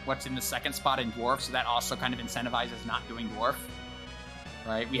what's in the second spot in Dwarf, so that also kind of incentivizes not doing Dwarf.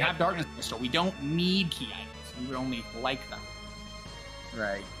 Right? We have Darkness Pistol. We don't need key items. We would only like them.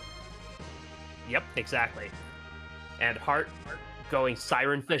 Right. Yep, exactly. And Hart going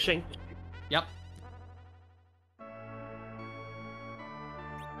siren fishing. Yep.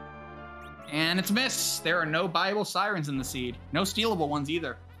 And it's a miss. There are no buyable sirens in the seed. No stealable ones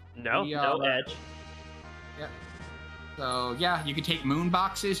either. No edge. Yeah. So, yeah, you could take moon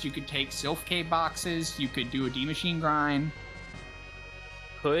boxes. You could take Sylph Cave boxes. You could do a D-Machine grind.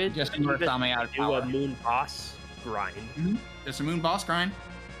 Could just even do a moon boss grind. Mm-hmm. There's a moon boss grind.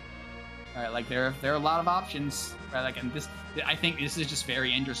 All right, like, there are a lot of options. Right, like, and I think this is just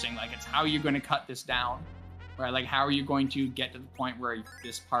very interesting. Like, it's how you're going to cut this down. Right, like, how are you going to get to the point where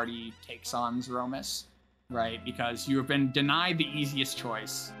this party takes on Zeromus? Right, because you have been denied the easiest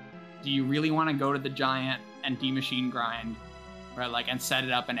choice. Do you really want to go to the giant and D-Machine grind, right, like, and set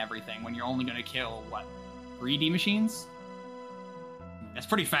it up and everything when you're only going to kill, what, 3 D-Machines? That's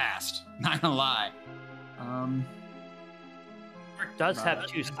pretty fast, not gonna lie. It does have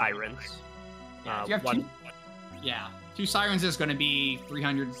 2 sirens. You have 2? Yeah. 2 sirens is going to be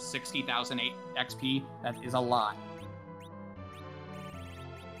 360,000 XP. That is a lot.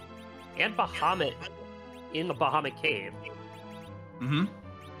 And Bahamut in the Bahamut Cave. Mm-hmm.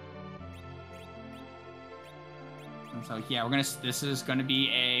 And so yeah, this is gonna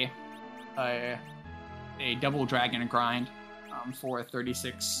be a double dragon grind for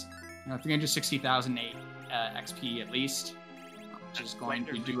 360,000 XP at least. Which is going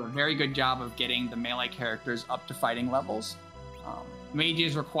to do a very good job of getting the melee characters up to fighting levels.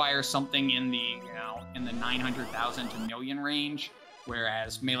 Mages require something in the 900,000 to million range,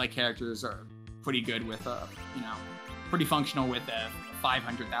 whereas melee characters are pretty good with pretty functional with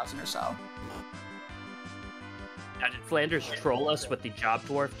 500,000 or so. Now, did Flanders troll us with the Job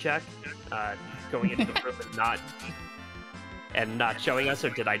Dwarf check, going into the room and not showing us, or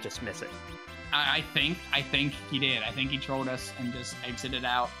did I just miss it? I think he did. I think he trolled us and just exited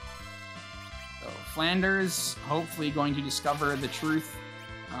out. So Flanders hopefully going to discover the truth.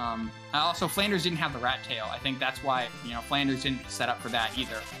 Also, Flanders didn't have the rat tail. I think that's why, Flanders didn't set up for that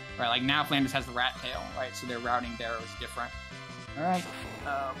either. Right, like now Flanders has the rat tail, right? So their routing there was different. All right.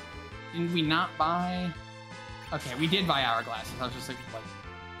 Didn't we not buy? Okay, we did buy hourglasses. I was just like,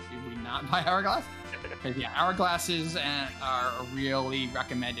 did we not buy hourglass? Because yeah, hourglasses are really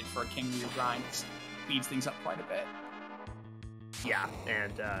recommended for a King Ryu grind. It speeds things up quite a bit. Yeah,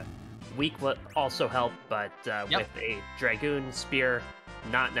 and weak will also help, but with a Dragoon Spear,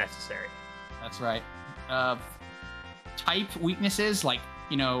 not necessary. That's right. Type weaknesses like,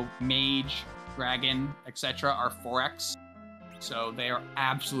 Mage, Dragon, etc. are 4x, so they are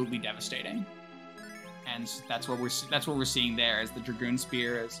absolutely devastating. And that's what we're seeing there. Is the Dragoon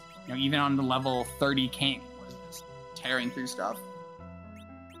Spear is, even on the level 30 King was just tearing through stuff.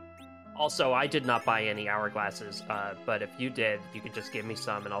 Also, I did not buy any hourglasses, but if you did, you could just give me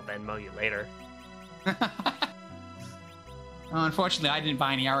some and I'll Venmo you later. Well, unfortunately, I didn't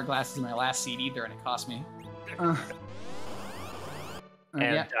buy any hourglasses in my last seed either, and it cost me.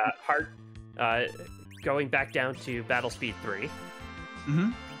 Heart, going back down to Battle Speed 3.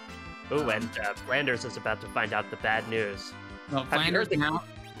 Mm-hmm. Oh, and Flanders is about to find out the bad news. Well,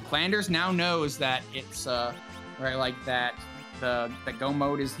 Flanders now knows that it's right, like that the go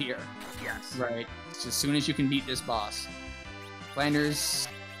mode is here. Yes. Right. It's as soon as you can beat this boss. Flanders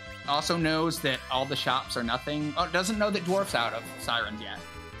also knows that all the shops are nothing. Oh, doesn't know that Dwarf's out of Sirens yet.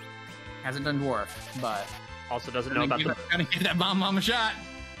 Hasn't done Dwarf, but also doesn't know about Gotta give that bomb a shot.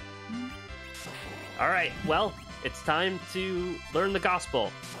 All right. Well, it's time to learn the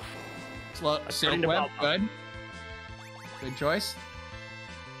gospel. Silk Web, good. Good choice.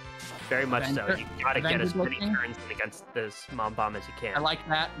 Very much so. You gotta get as many turns against this Mom Bomb as you can. I like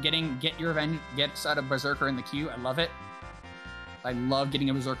that. Get your revenge. Gets out of Berserker in the queue. I love it. I love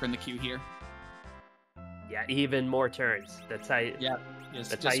getting a Berserker in the queue here. Yeah, even more turns. That's how.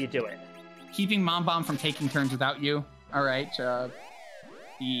 That's how you do it. Keeping Mom Bomb from taking turns without you. All right.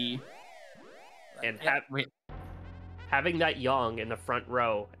 Having that Yang in the front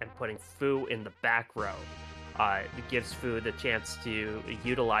row and putting Fu in the back row it gives Fu the chance to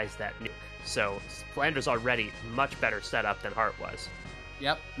utilize that nuke. So Flanders already much better setup than Hart was.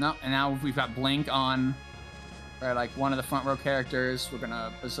 Yep. No, and now we've got Blink on, right, like one of the front row characters. We're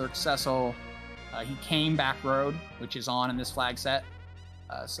gonna Berserk Cecil. He came back road, which is on in this flag set.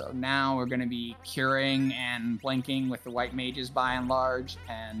 So now we're going to be curing and blinking with the white mages by and large.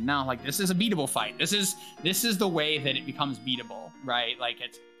 And now, like, this is a beatable fight. This is the way that it becomes beatable, right?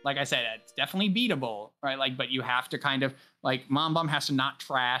 Like I said, it's definitely beatable, right? Like, but you have to kind of, like, Mom Bomb has to not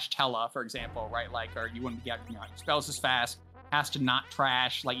trash Tella, for example, right? Like, or you wouldn't get, spells as fast, has to not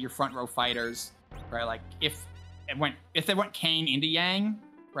trash, like, your front row fighters, right? Like, if they went Kane into Yang,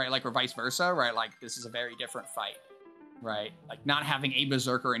 right? Like, or vice versa, right? Like, this is a very different fight. Right, like not having a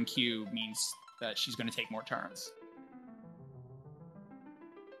Berserker in queue means that she's going to take more turns.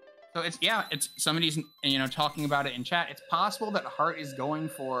 So it's somebody's talking about it in chat. It's possible that Hart is going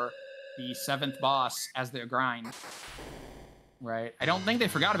for the 7th boss as their grind. Right, I don't think they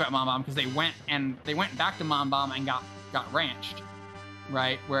forgot about Mom Bomb because they went back to Mom Bomb and got ranched.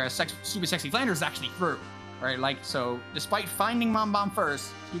 Right, whereas StupidSecksyFlanders is actually through. Right, like so, despite finding Mom Bomb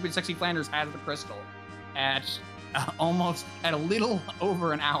first, StupidSecksyFlanders has the crystal at almost at a little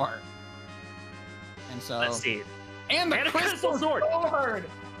over an hour. And so let's see. And the crystal sword.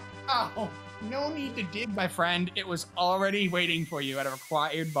 Oh, no need to dig, my friend. It was already waiting for you at a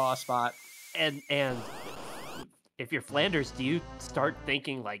required boss spot. And if you're Flanders, do you start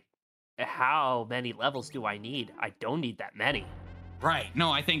thinking like, how many levels do I need? I don't need that many. Right.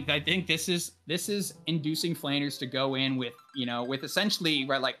 No, I think this is inducing Flanders to go in with with essentially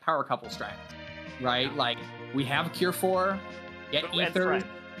like power couple strength. Right, like we have Cure 4, get Ether.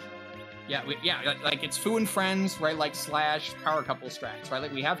 Yeah, like it's Fu and Friends, right? Like / power couple strats, right?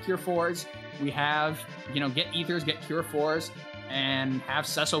 Like we have Cure 4s, we have get Ethers, get Cure 4s, and have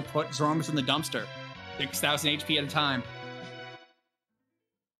Cecil put Zoromus in the dumpster, 6,000 HP at a time.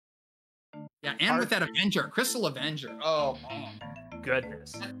 Yeah, and with that Avenger, Crystal Avenger. Oh man,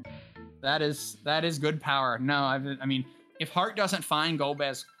 goodness, that is good power. No, I mean, if Hart doesn't find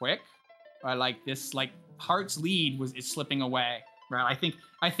Golbez quick. Right, like this, like Hart's lead is slipping away. Right,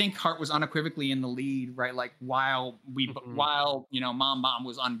 I think Hart was unequivocally in the lead. Right, like while Mom Bomb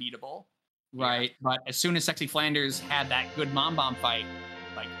was unbeatable. Right, yeah. But as soon as SexyFlanders had that good Mom Bomb fight,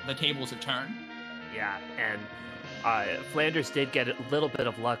 like the tables had turned. Yeah, and Flanders did get a little bit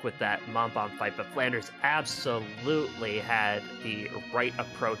of luck with that Mom Bomb fight, but Flanders absolutely had the right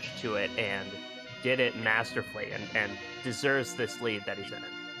approach to it and did it masterfully and deserves this lead that he's in.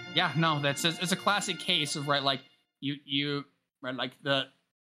 Yeah, no, it's a classic case of right, like you right, like the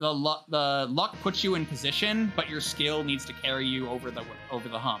luck puts you in position, but your skill needs to carry you over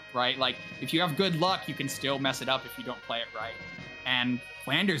the hump, right? Like if you have good luck, you can still mess it up if you don't play it right. And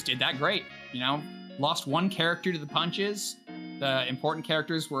Flanders did that great, lost one character to the punches. The important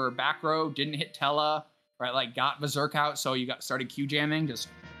characters were back row, didn't hit Tella, right? Like got Berserk out, so you started Q jamming. Just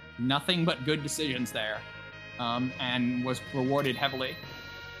nothing but good decisions there, and was rewarded heavily.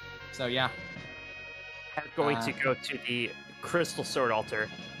 So yeah. We're going to go to the Crystal Sword Altar.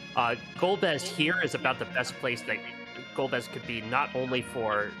 Golbez here is about the best place that Golbez could be, not only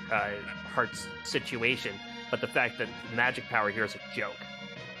for Heart's situation, but the fact that magic power here is a joke.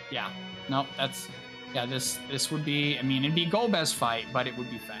 Yeah, no, this would be, it'd be Golbez fight, but it would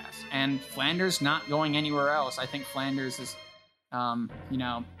be fast. And Flanders not going anywhere else. I think Flanders is,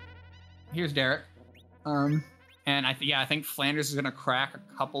 here's Derek. And I think Flanders is gonna crack a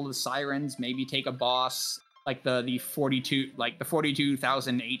couple of sirens, maybe take a boss, like the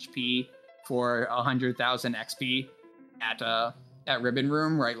 42,000 HP for 100,000 XP at Ribbon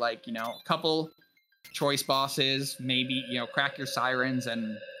Room, right? Like, a couple choice bosses, maybe, crack your sirens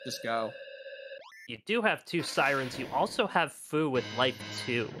and just go. You do have 2 sirens. You also have Fu with Life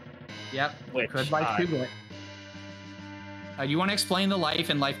 2. Yep, which could Life 2 glitch. You want to explain the Life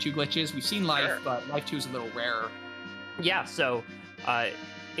and Life 2 glitches? We've seen Life, sure. But Life 2 is a little rarer. Yeah, so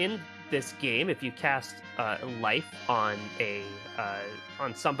in this game, if you cast Life on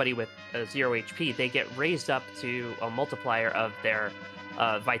on somebody with 0 HP, they get raised up to a multiplier of their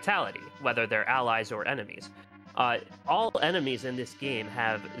vitality, whether they're allies or enemies. All enemies in this game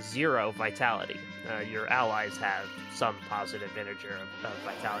have 0 vitality. Your allies have some positive integer of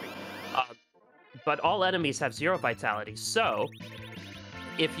vitality. But all enemies have 0 vitality, so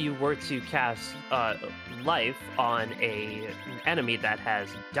if you were to cast Life on an enemy that has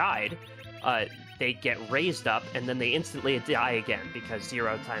died, they get raised up, and then they instantly die again, because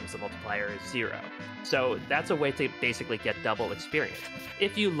 0 times the multiplier is 0. So that's a way to basically get double experience.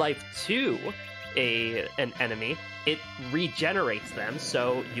 If you Life 2 an enemy, it regenerates them,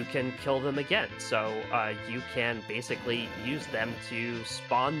 so you can kill them again. So you can basically use them to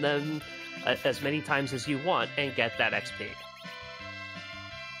spawn them as many times as you want and get that XP.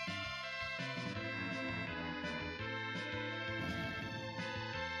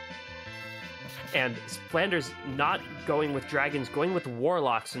 And Flanders not going with dragons, going with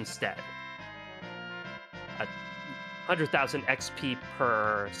warlocks instead. 100,000 XP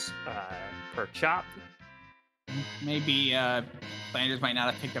per chop. Maybe Flanders might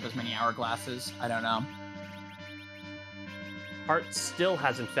not have picked up as many hourglasses. I don't know. Hart still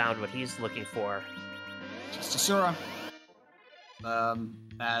hasn't found what he's looking for. Just Asura.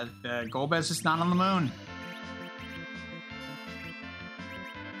 Golbez is not on the moon.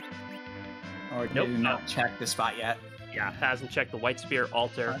 Or Nope, did not check the spot yet. Yeah, hasn't checked the White Spear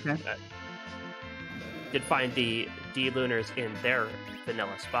altar. Okay. Did find the D-Lunars in their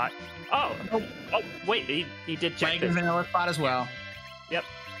vanilla spot. Oh, wait, he did check the this. vanilla spot as well. Yep.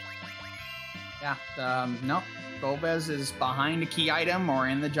 Yeah, no. Golbez is behind a key item or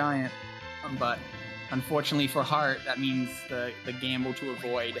in the giant. But unfortunately for Hart, that means the gamble to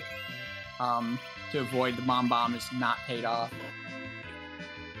avoid the Mom Bomb is not paid off.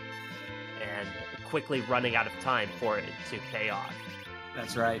 And quickly running out of time for it to pay off.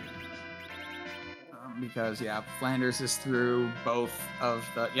 That's right. Because, Flanders is through both of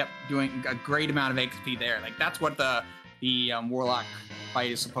the... Yep, doing a great amount of XP there. Like, that's what the Warlock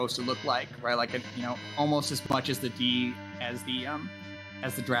fight is supposed to look like, right? Like, almost as much as the D as the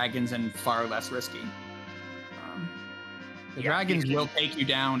Dragons, and far less risky. The Dragons will take you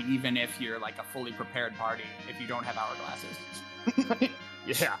down even if you're, like, a fully prepared party, if you don't have hourglasses.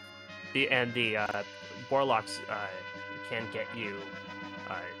 Yeah. The Warlocks can get you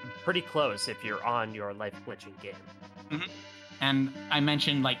pretty close if you're on your life glitching game. Mm-hmm. And I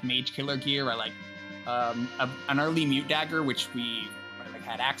mentioned like mage killer gear, or like an early mute dagger, which we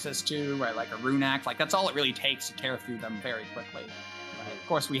had access to, right? Like a rune axe. Like that's all it really takes to tear through them very quickly. Of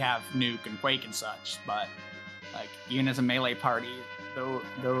course, we have nuke and quake and such, but like even as a melee party,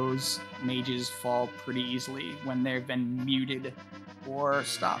 those mages fall pretty easily when they've been muted or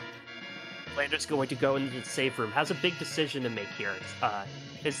stopped. Flanders going to go into the save room. Has a big decision to make here.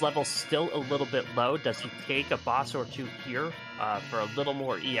 His level's still a little bit low. Does he take a boss or two here for a little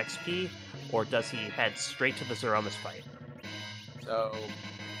more EXP, or does he head straight to the Zeromus fight? So,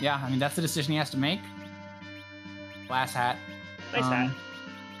 yeah, I mean, that's the decision he has to make. Glass hat. Nice hat.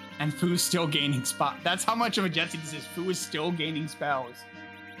 And Foo's still gaining spot. That's how much of a Jetsy this is. Fu is still gaining spells.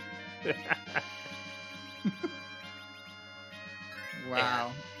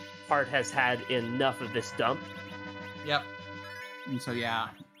 Wow. And Hart has had enough of this dump. Yep. And so yeah,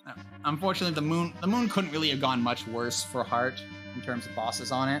 unfortunately the moon couldn't really have gone much worse for Hart in terms of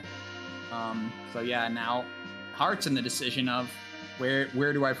bosses on it. So yeah, now Hart's in the decision of where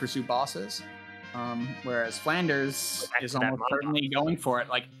do I pursue bosses? Whereas Flanders is almost certainly going for it.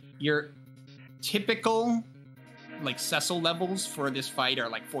 Like your typical like Cecil levels for this fight are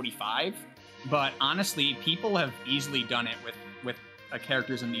like 45, but honestly, people have easily done it with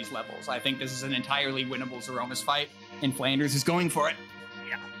characters in these levels. I think this is an entirely winnable Zeromus fight, and Flanders is going for it.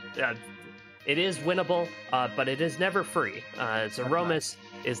 Yeah, it is winnable, but it is never free. Zeromus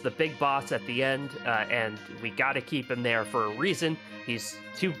is the big boss at the end, and we got to keep him there for a reason. He's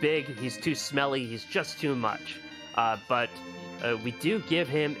too big, he's too smelly, he's just too much. But we do give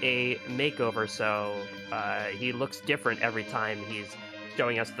him a makeover, so he looks different every time he's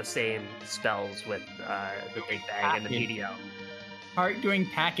showing us the same spells with the Big Bang and the Meteor. Hart doing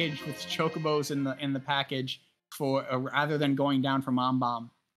package with chocobos in the package for rather than going down for Mom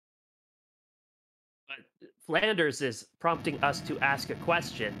Bomb. But Flanders is prompting us to ask a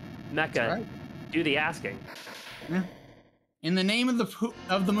question. Mecha, do the asking. Yeah. In the name of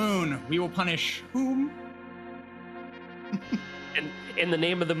the moon, we will punish whom? And in the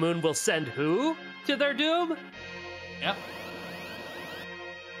name of the moon, we'll send who to their doom? Yep.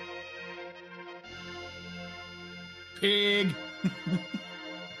 Pig.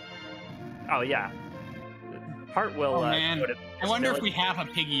 Oh yeah. Hart will. Oh man, go to I wonder Village. if we have a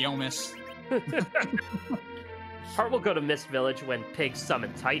Piggy-omus. Hart will go to Mist Village when pigs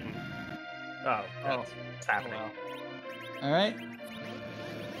summon Titan. Oh, it's happening. Wow. All right.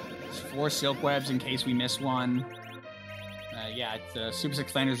 There's 4 silk webs in case we miss one. Yeah, it's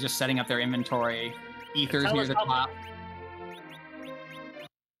StupidSecksyFlanders just setting up their inventory. Ether's near the top.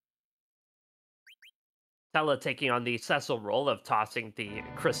 Tella taking on the Cecil role of tossing the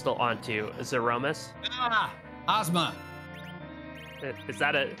crystal onto Zeromus. Ah, Ozma. Is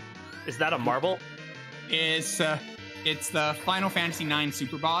that a marble? It's the Final Fantasy IX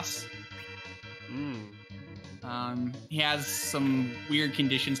super boss. He has some weird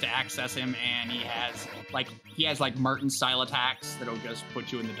conditions to access him, and he has like Martin style attacks that'll just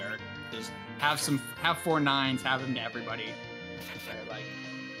put you in the dirt. Just have 4 9s, have them to everybody. So, like,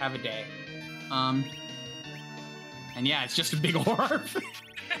 have a day. And yeah, it's just a big orb.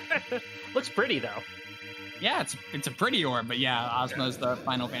 Looks pretty though. Yeah, it's a pretty orb, but yeah, Ozma's the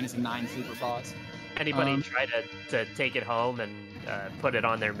Final Fantasy IX super boss. Anybody try to take it home and put it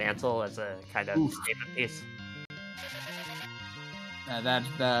on their mantle as a kind of statement piece? That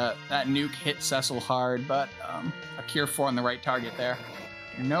nuke hit Cecil hard, but a Cure 4 on the right target there.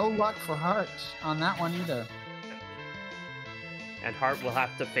 No luck for Hart on that one either. And Hart will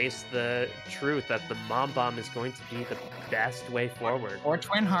have to face the truth that the Mom Bomb is going to be the best way forward. Or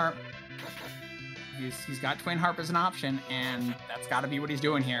Twin Harp. He's got Twin Harp as an option, and that's got to be what he's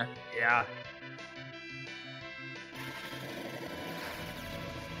doing here. Yeah.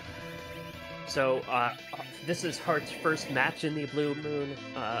 So, this is Hart's first match in the Blue Moon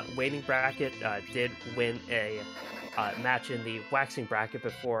Waning bracket. Did win a match in the Waxing bracket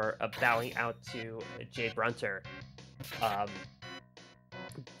before bowing out to Jay Brunter.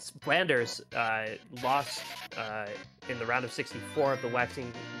 Flanders lost in the round of 64 of the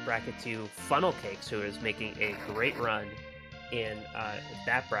Waxing bracket to Funnel Cakes, who is making a great run in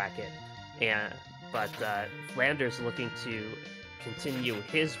that bracket. But Flanders looking to continue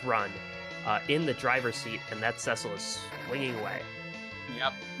his run in the driver's seat, and that Cecil is swinging away.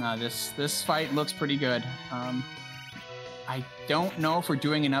 Yep. This fight looks pretty good. I don't know if we're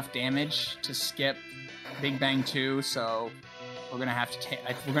doing enough damage to skip Big Bang 2, so we're gonna have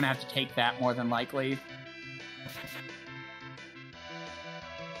to take that more than likely.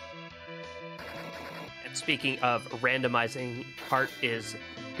 And speaking of randomizing, Hart is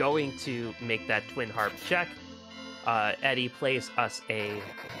going to make that Twin Harp check. Eddie plays us a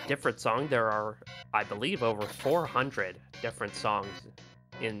different song. There are, I believe, over 400 different songs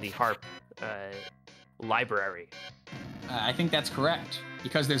in the Harp library. I think that's correct,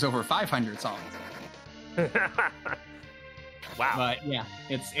 because there's over 500 songs. Wow. But yeah,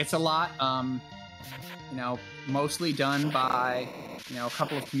 it's a lot. Mostly done by a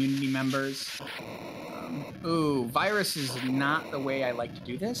couple of community members. Virus is not the way I like to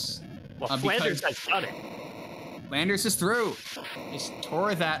do this. Well, Flanders has done it. Flanders is through. Just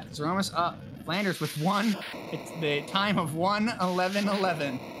tore that Zeromus up. Flanders with 1. It's the time of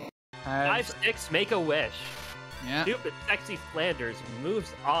 1:11:11. 5-6, make a wish. Yeah. Stupid Sexy Flanders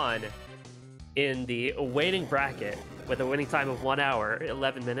moves on in the Waning bracket with a winning time of 1 hour,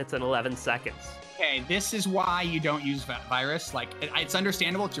 11 minutes, and 11 seconds. Okay, this is why you don't use Virus. Like, it's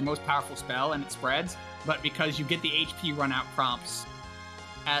understandable. It's your most powerful spell, and it spreads. But because you get the HP run out prompts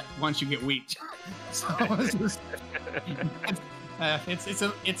once you get weak. So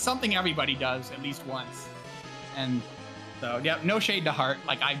it's something everybody does at least once. And so, yeah, no shade to Heart.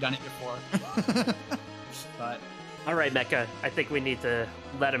 Like, I've done it before. But all right, Mecha, I think we need to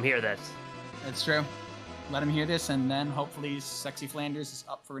let him hear this. That's true. Let him hear this, and then hopefully Sexy Flanders is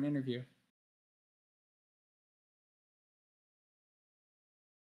up for an interview.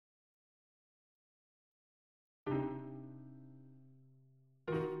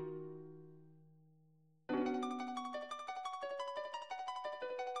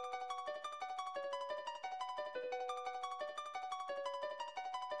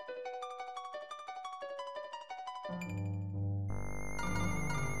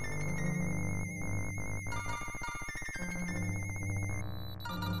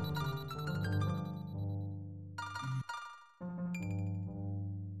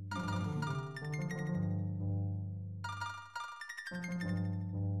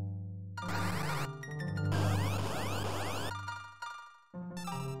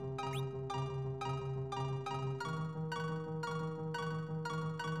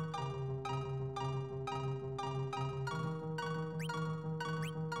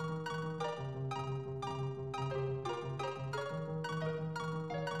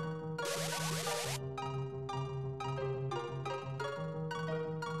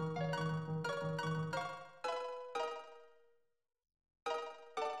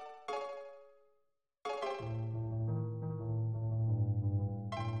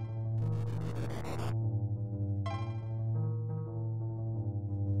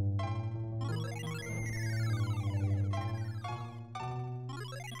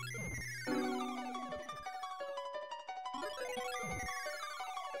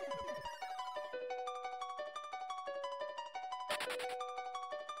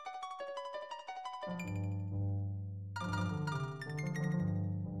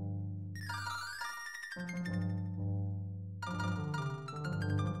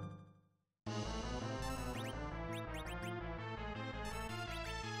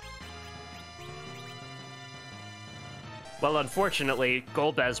 Well, unfortunately,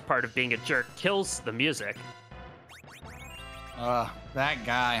 Golbez, part of being a jerk, kills the music. That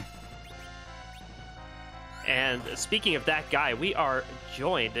guy. And speaking of that guy, we are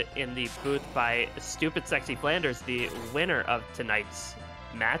joined in the booth by Stupid Sexy Flanders, the winner of tonight's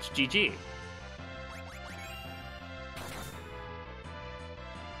match. GG.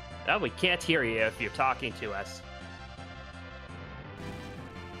 Oh, we can't hear you if you're talking to us.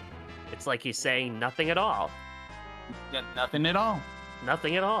 It's like he's saying nothing at all. Nothing at all.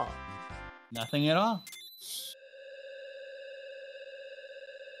 Nothing at all. Nothing at all.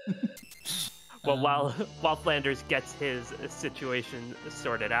 Well, while Flanders gets his situation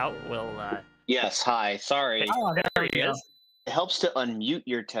sorted out, we'll. Yes. Hi. Sorry. Oh, there he is. It helps to unmute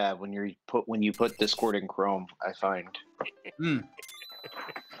your tab when you put Discord in Chrome, I find.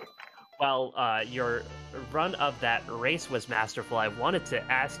 Well, your run of that race was masterful. I wanted to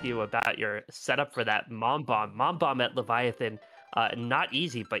ask you about your setup for that Mom Bomb. Mom Bomb at Leviathan, not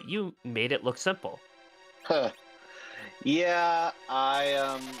easy, but you made it look simple. Yeah,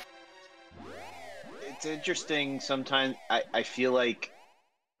 it's interesting. Sometimes I feel like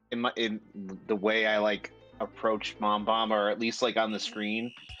in the way I like approach Mom Bomb, or at least like on the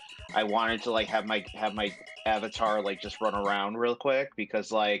screen, I wanted to like have my avatar like just run around real quick,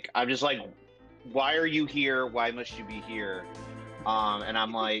 because like I'm just like, why are you here? Why must you be here? And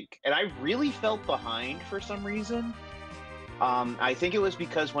I'm like, and I really felt behind for some reason. I think it was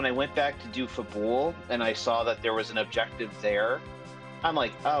because when I went back to do Fabul and I saw that there was an objective there, I'm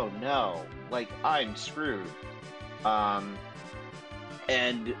like, oh no, like I'm screwed. And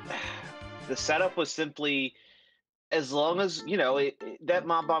the setup was simply, as long as, you know, that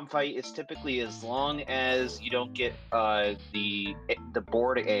Mob Bomb fight is typically as long as you don't get the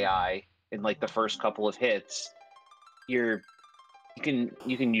board AI in like the first couple of hits, you can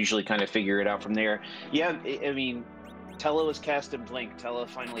usually kind of figure it out from there. Yeah, I mean, Tella was cast in Blink. Tella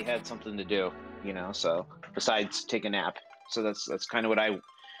finally had something to do, you know, so besides take a nap. So that's kind of what I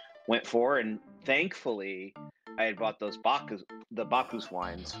went for, and thankfully I had bought those Baku's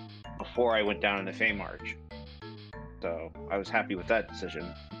wines before I went down in the Fey March. So I was happy with that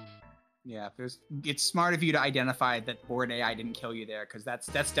decision. Yeah, it's smart of you to identify that board AI didn't kill you there, because that's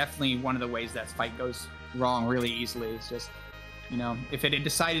definitely one of the ways that fight goes wrong really easily. It's just You know, if it had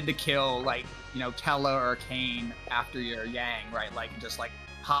decided to kill, like, you know, Tella or Kane after your Yang, right? Like, just, like,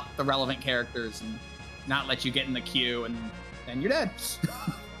 hop the relevant characters and not let you get in the queue, and then you're dead.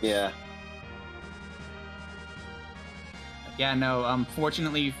 Yeah. Yeah, no,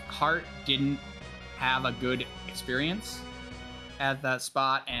 fortunately, Heart didn't have a good experience at that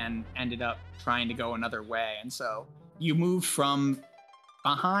spot and ended up trying to go another way. And so you moved from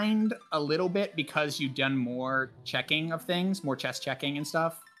behind a little bit because you've done more checking of things, more chest checking and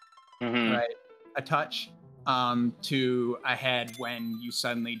stuff, right? A touch, to ahead when you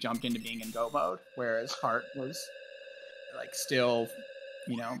suddenly jumped into being in go mode, whereas Heart was like still,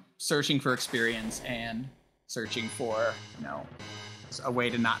 you know, searching for experience and searching for, you know, a way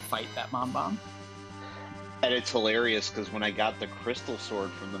to not fight that Mom Bomb. And it's hilarious because when I got the crystal sword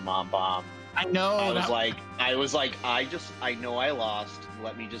from the Mom Bomb, I know. I was like, I know I lost.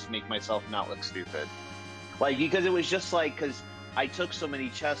 Let me just make myself not look stupid. Like, because it was just like, because I took so many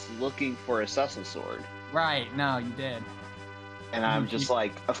chests looking for a Cecil sword. Right. No, you did. And I'm just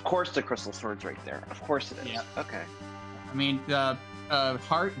like, of course the crystal sword's right there. Of course it is. Yeah. Okay. I mean,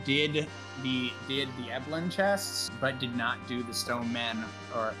 Heart did the Evelyn chests, but did not do the Stone Men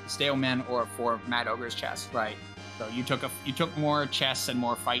or Stale Men or for Mad Ogre's chest, right? So you took more chests and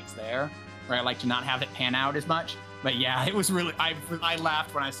more fights there, right? Like to not have it pan out as much. But yeah, it was really I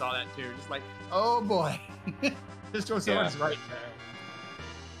laughed when I saw that too. Just like, oh boy, this sword's right there.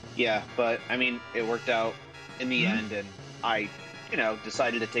 Yeah, but I mean, it worked out in the end, and I, you know,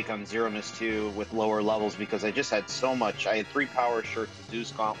 decided to take on Zemus 2 with lower levels because I just had so much. I had 3 power shirts, a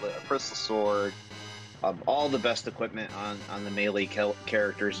Zeus gauntlet, a crystal sword, all the best equipment on the melee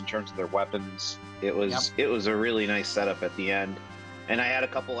characters in terms of their weapons. It was a really nice setup at the end, and I had a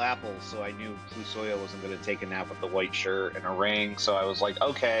couple apples, so I knew Fusoya wasn't going to take a nap with the white shirt and a ring. So I was like,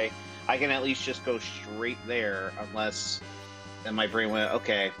 okay, I can at least just go straight there, unless. And my brain went,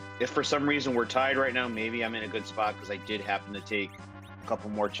 okay, if for some reason we're tied right now, maybe I'm in a good spot because I did happen to take a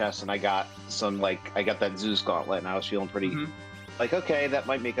couple more chests and I got some, like, I got that Zeus gauntlet and I was feeling pretty, like, okay, that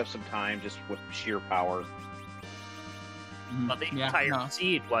might make up some time just with sheer power. Well, the entire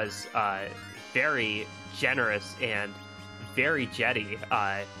seed was very generous and very jetty.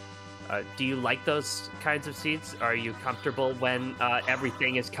 Do you like those kinds of seeds? Are you comfortable when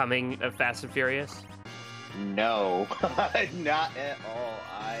everything is coming fast and furious? No, not at all.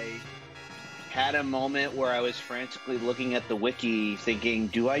 I had a moment where I was frantically looking at the wiki thinking,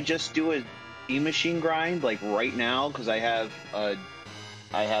 do I just do a E-machine grind like right now? Because I have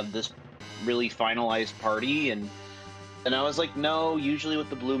this really finalized party, and I was like, no, usually with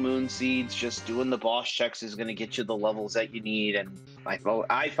the Blue Moon seeds, just doing the boss checks is going to get you the levels that you need. And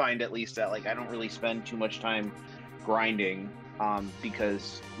I find at least that, like, I don't really spend too much time grinding.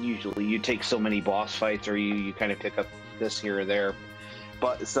 Because usually you take so many boss fights or you kind of pick up this here or there.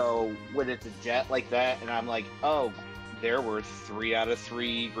 But so when it's a jet like that and I'm like, oh, there were 3 out of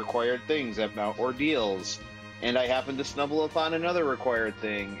 3 required things at Mount Ordeals. And I happen to stumble upon another required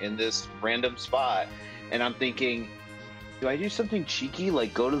thing in this random spot. And I'm thinking, do I do something cheeky,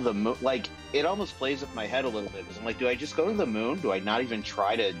 like go to the moon? Like, it almost plays with my head a little bit. I'm like, do I just go to the moon? Do I not even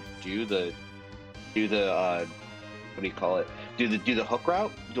try to do the what do you call it? Do the hook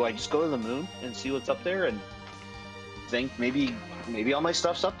route? Do I just go to the moon and see what's up there and think maybe all my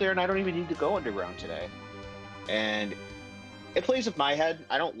stuff's up there and I don't even need to go underground today? And it plays with my head.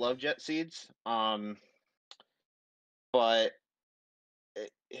 I don't love jet seeds, but I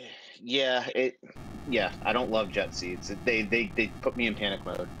don't love jet seeds. They put me in panic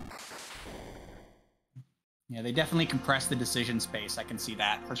mode. Yeah, they definitely compress the decision space. I can see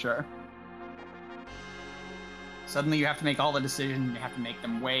that for sure. Suddenly you have to make all the decisions, and you have to make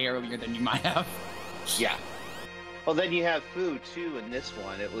them way earlier than you might have. Yeah. Well, then you have Fu, too, in this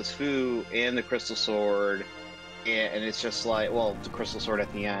one. It was Fu and the Crystal Sword, and it's just like, well, the Crystal Sword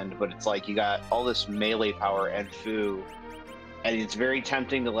at the end, but it's like you got all this melee power and Fu, and it's very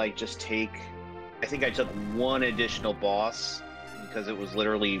tempting to, like, just take... I think I took one additional boss, because it was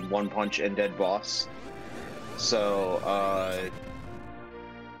literally one punch and dead boss. So,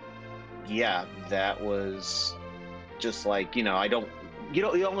 yeah, that was... just like, you know,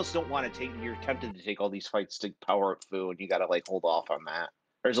 you almost don't want to take, you're tempted to take all these fights to power up Fu, and you gotta, like, hold off on that.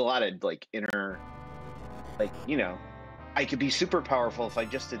 There's a lot of, like, inner, like, you know, I could be super powerful if I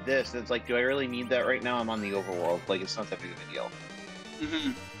just did this, and it's like, do I really need that right now? I'm on the overworld, like, it's not that big of a deal.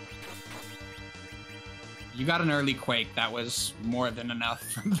 You got an early Quake, that was more than enough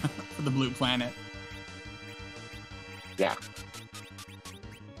for the Blue Planet. Yeah.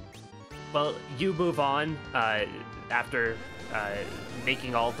 Well, you move on after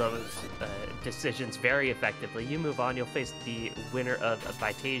making all those decisions very effectively. You move on. You'll face the winner of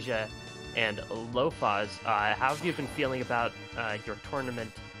Vitasia and Lofaz. How have you been feeling about your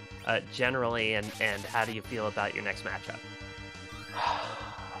tournament generally, and how do you feel about your next matchup?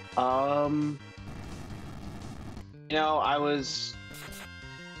 I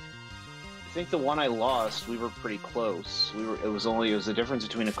think the one I lost, we were pretty close. It was a difference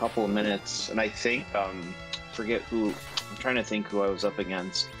between a couple of minutes, and I think forget who. I'm trying to think who I was up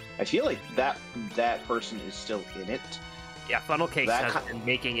against. I feel like that person is still in it. Yeah, Funnel Cakes has been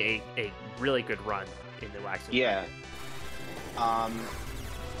making a really good run in the waxing. Yeah.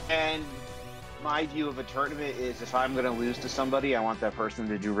 And my view of a tournament is if I'm going to lose to somebody, I want that person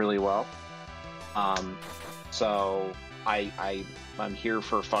to do really well. So I'm here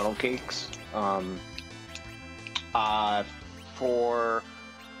for Funnel Cakes. For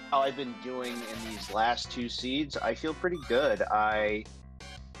how I've been doing in these last 2 seeds, I feel pretty good. I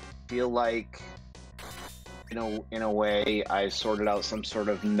feel like, in a way, I've sorted out some sort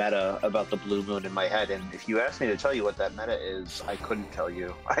of meta about the Blue Moon in my head. And if you asked me to tell you what that meta is, I couldn't tell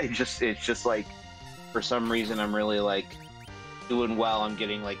you. It's just like, for some reason, I'm really like doing well. I'm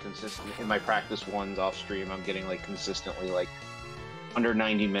getting like consistent in my practice ones off stream. I'm getting like consistently like under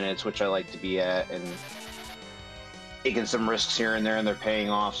 90 minutes, which I like to be at, and taking some risks here and there, and they're paying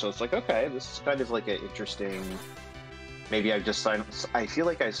off. So it's like, okay, this is kind of like an interesting. Maybe I feel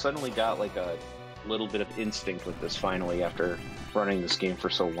like I suddenly got like a little bit of instinct with this finally after running this game for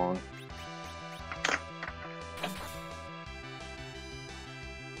so long.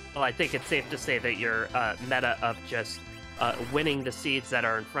 Well, I think it's safe to say that your meta of just winning the seeds that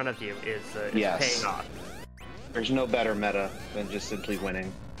are in front of you is paying off. There's no better meta than just simply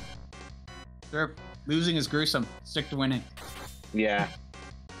winning. Sure. Losing is gruesome. Stick to winning. Yeah.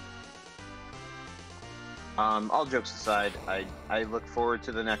 All jokes aside, I look forward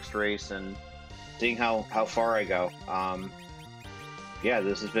to the next race and seeing how far I go. Yeah,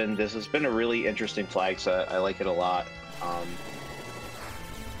 this has been a really interesting flag set. I like it a lot.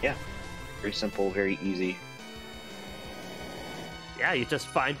 Yeah, very simple, very easy. Yeah, you just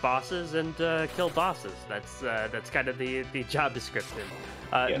find bosses and kill bosses. That's kind of the job description.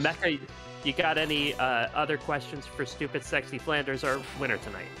 Yes. Mecha, you got any other questions for StupidSecksyFlanders, our winner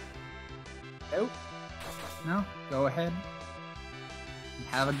tonight? Nope. No, go ahead.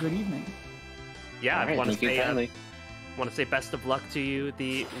 Have a good evening. Yeah, right, I want to say best of luck to you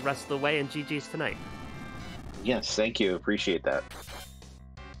the rest of the way, and GG's tonight. Yes, thank you. Appreciate that.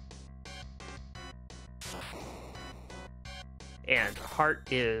 And Hart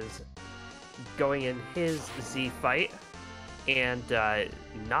is going in his Z fight and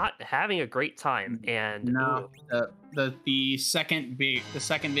not having a great time. And no, the second big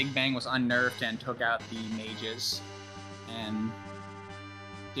bang was unnerved and took out the mages, and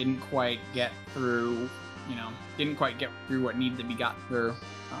didn't quite get through. Didn't quite get through what needed to be got through.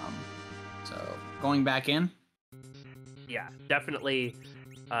 So going back in. Yeah, definitely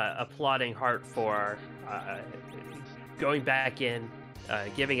applauding Hart for going back in,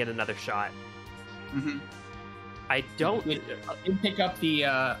 giving it another shot. Mm-hmm. I don't. Did pick up the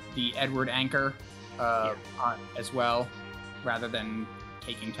Edward Anchor as well, rather than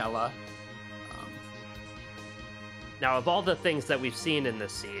taking Tella. Now, of all the things that we've seen in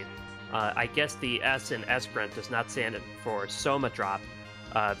this seed, I guess the S in Esprint does not stand for Soma Drop,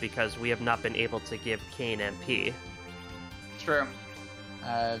 because we have not been able to give Kane MP. True.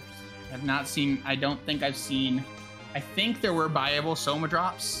 I've not seen. I don't think I've seen. I think there were buyable Soma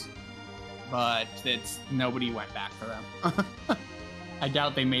Drops, but nobody went back for them. I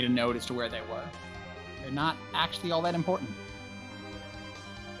doubt they made a note as to where they were. They're not actually all that important.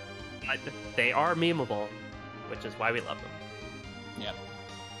 They are memeable, which is why we love them. Yep.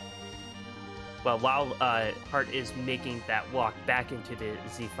 Well, while Hart is making that walk back into the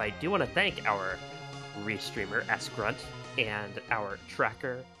Z fight, do want to thank our restreamer S-Grunt and our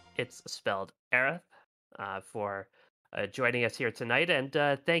tracker, it's spelled Aerith, for joining us here tonight. And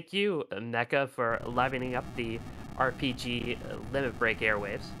thank you, Mecha, for livening up the RPG Limit Break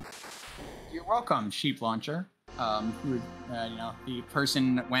airwaves. You're welcome, Sheep Launcher. The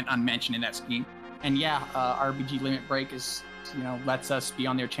person went unmentioned in that scheme. And yeah, RPG Limit Break is, lets us be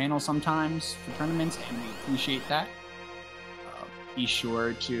on their channel sometimes for tournaments, and we appreciate that. Be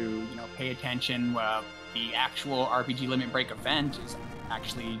sure to, pay attention. The actual RPG Limit Break event is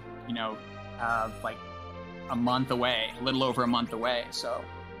actually, like a month away, a little over a month away. So,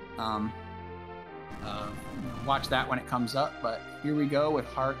 watch that when it comes up. But here we go with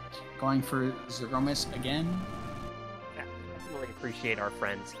Hart going for Zemus again. Yeah, definitely appreciate our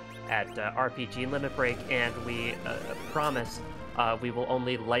friends at RPG Limit Break, and we promise we will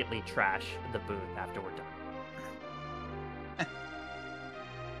only lightly trash the booth after we're done.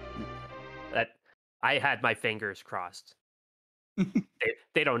 That I had my fingers crossed.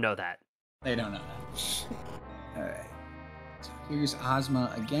 They don't know that. They don't know that. All right. So here's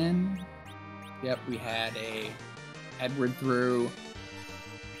Ozma again. Yep, we had a Edward through.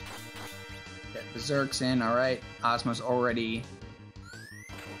 Get Berserks in. All right. Ozma's already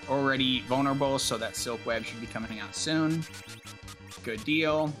vulnerable, so that Silk Web should be coming out soon. Good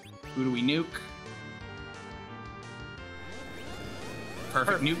deal. Who do we nuke?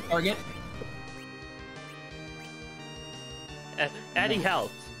 Perfect nuke target. Eddie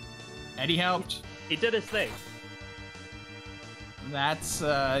helped. Eddie helped. He did his thing. That's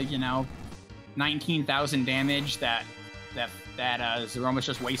 19,000 damage that Zeromus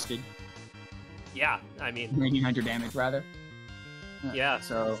just wasted. Yeah, I mean 1,900 damage rather. Yeah.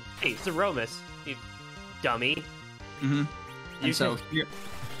 So hey, Zeromus, you dummy. Mm-hmm. And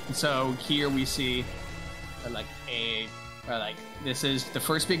so here we see this is the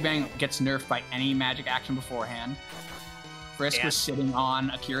first Big Bang gets nerfed by any magic action beforehand. Frisk was sitting on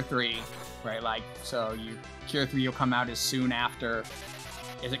a Cure 3, right? Like, so Cure 3 will come out as soon after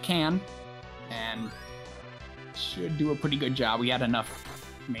as it can, and should do a pretty good job. We had enough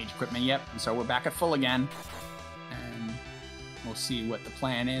mage equipment, yep, and so we're back at full again, and we'll see what the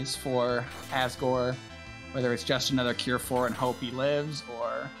plan is for Asgore, whether it's just another Cure 4 and hope he lives,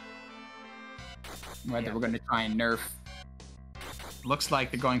 or whether we're going to try and nerf. Looks like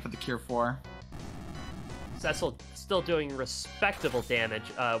they're going for the Cure 4. Cecil still doing respectable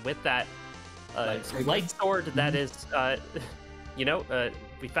damage with that light sword. That is,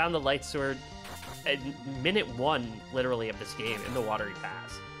 we found the light sword at minute 1, literally, of this game in the watery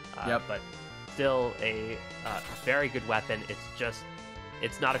pass. But still a very good weapon.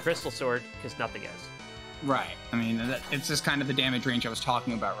 It's not a crystal sword because nothing is. Right. I mean, it's just kind of the damage range I was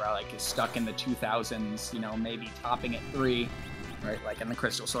talking about, where is stuck in the 2000s. Maybe topping at 3. Right, like in the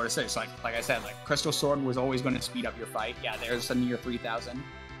Crystal Sword. It's like I said, Crystal Sword was always going to speed up your fight. Yeah, there's a near 3,000.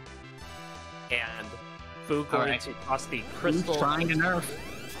 And Fu going to toss the Crystal. Trying to nerf.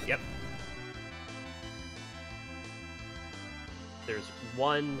 Yep. There's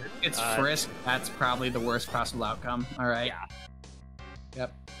one. It's Frisk. That's probably the worst possible outcome. All right. Yeah.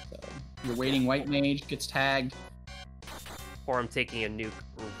 Yep. So your waiting white mage gets tagged. Or I'm taking a nuke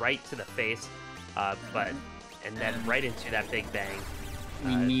right to the face, and then right into that Big Bang.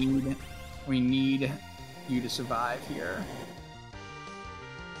 We need you to survive here.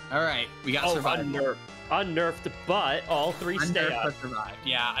 All right, we got survived. Unnerfed, but all 3 stay up. Survived.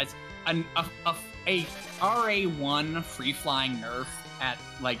 Yeah, it's a RA1 free flying nerf at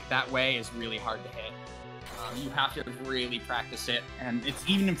that way is really hard to hit. You have to really practice it, and it's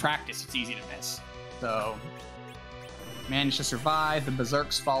even in practice, it's easy to miss. So manage to survive. The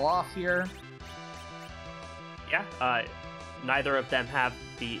Berserks fall off here. Yeah, neither of them have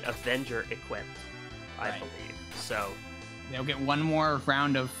the Avenger equipped, I believe. So they'll get one more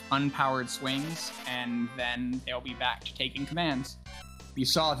round of unpowered swings, and then they'll be back to taking commands. You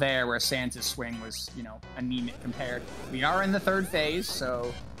saw there where Sans' swing was, anemic compared. We are in the 3rd phase,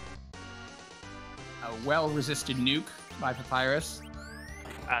 so a well-resisted nuke by Papyrus.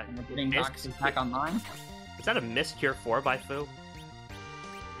 And we're getting Toxin back online. Is that a missed Cure 4 by Fu?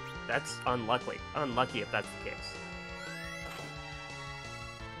 That's unlucky. Unlucky if that's the case.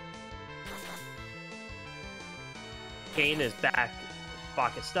 Kane is back,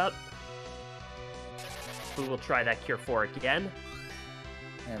 focused up. Fu will try that Cure 4 again.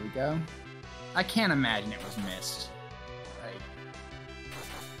 There we go. I can't imagine it was missed.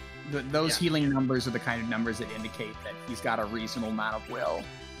 Those healing numbers are the kind of numbers that indicate that he's got a reasonable amount of will.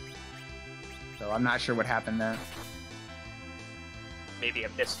 So I'm not sure what happened there. Maybe a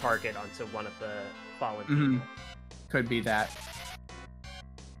missed target onto one of the fallen people. Could be that.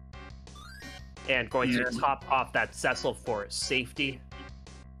 And going to top off that Cecil for safety.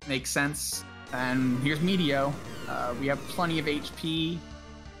 Makes sense. And here's Medio. We have plenty of HP.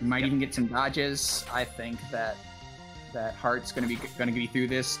 We might even get some dodges. I think that Heart's going to be through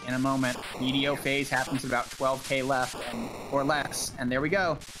this in a moment. Medio phase happens about 12k left or less, and there we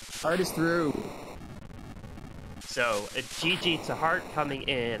go. Heart is through. So GG to Heart, coming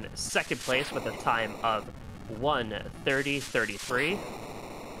in 2nd place with a time of 1:30:33.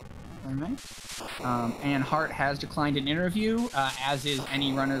 All right. And Heart has declined an interview, as is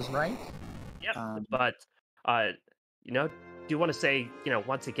any runner's right. Yep. But do want to say,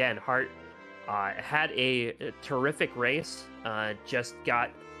 once again, Heart had a terrific race. Just got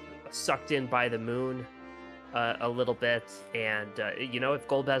sucked in by the moon a little bit, and if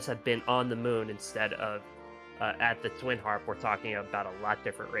Golbez had been on the moon instead of at the Twin Harp, we're talking about a lot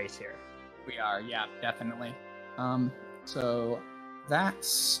different race here. We are, yeah, definitely. So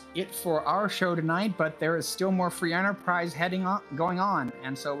that's it for our show tonight, but there is still more Free Enterprise going on,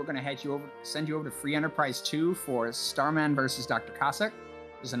 and so we're going to send you over to Free Enterprise 2 for Starman versus Dr. Cossack.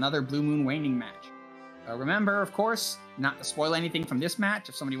 There's another Blue Moon Waning match. Remember, of course, not to spoil anything from this match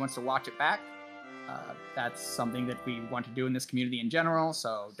if somebody wants to watch it back. That's something that we want to do in this community in general,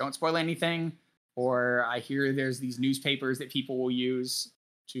 so don't spoil anything. Or I hear there's these newspapers that people will use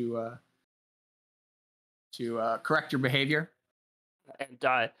to correct your behavior.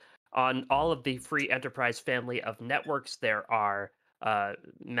 And on all of the Free Enterprise family of networks, there are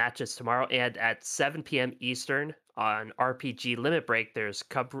matches tomorrow. And at 7 p.m. Eastern on RPG Limit Break, there's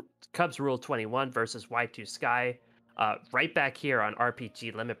Cubs Rule 21 versus Y2 Sky. Right back here on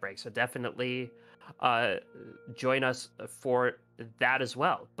RPG Limit Break. So definitely join us for that as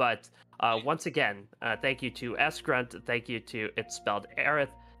well. But once again, thank you to S-Grunt. Thank you to It's Spelled Aerith.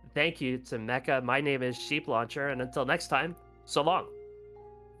 Thank you to Mecha. My name is Sheep Launcher. And until next time, so long.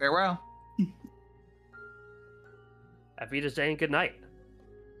 Farewell. Auf Wiedersehen, good night.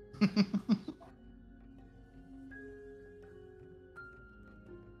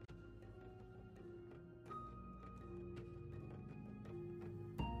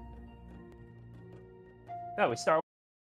 No, we start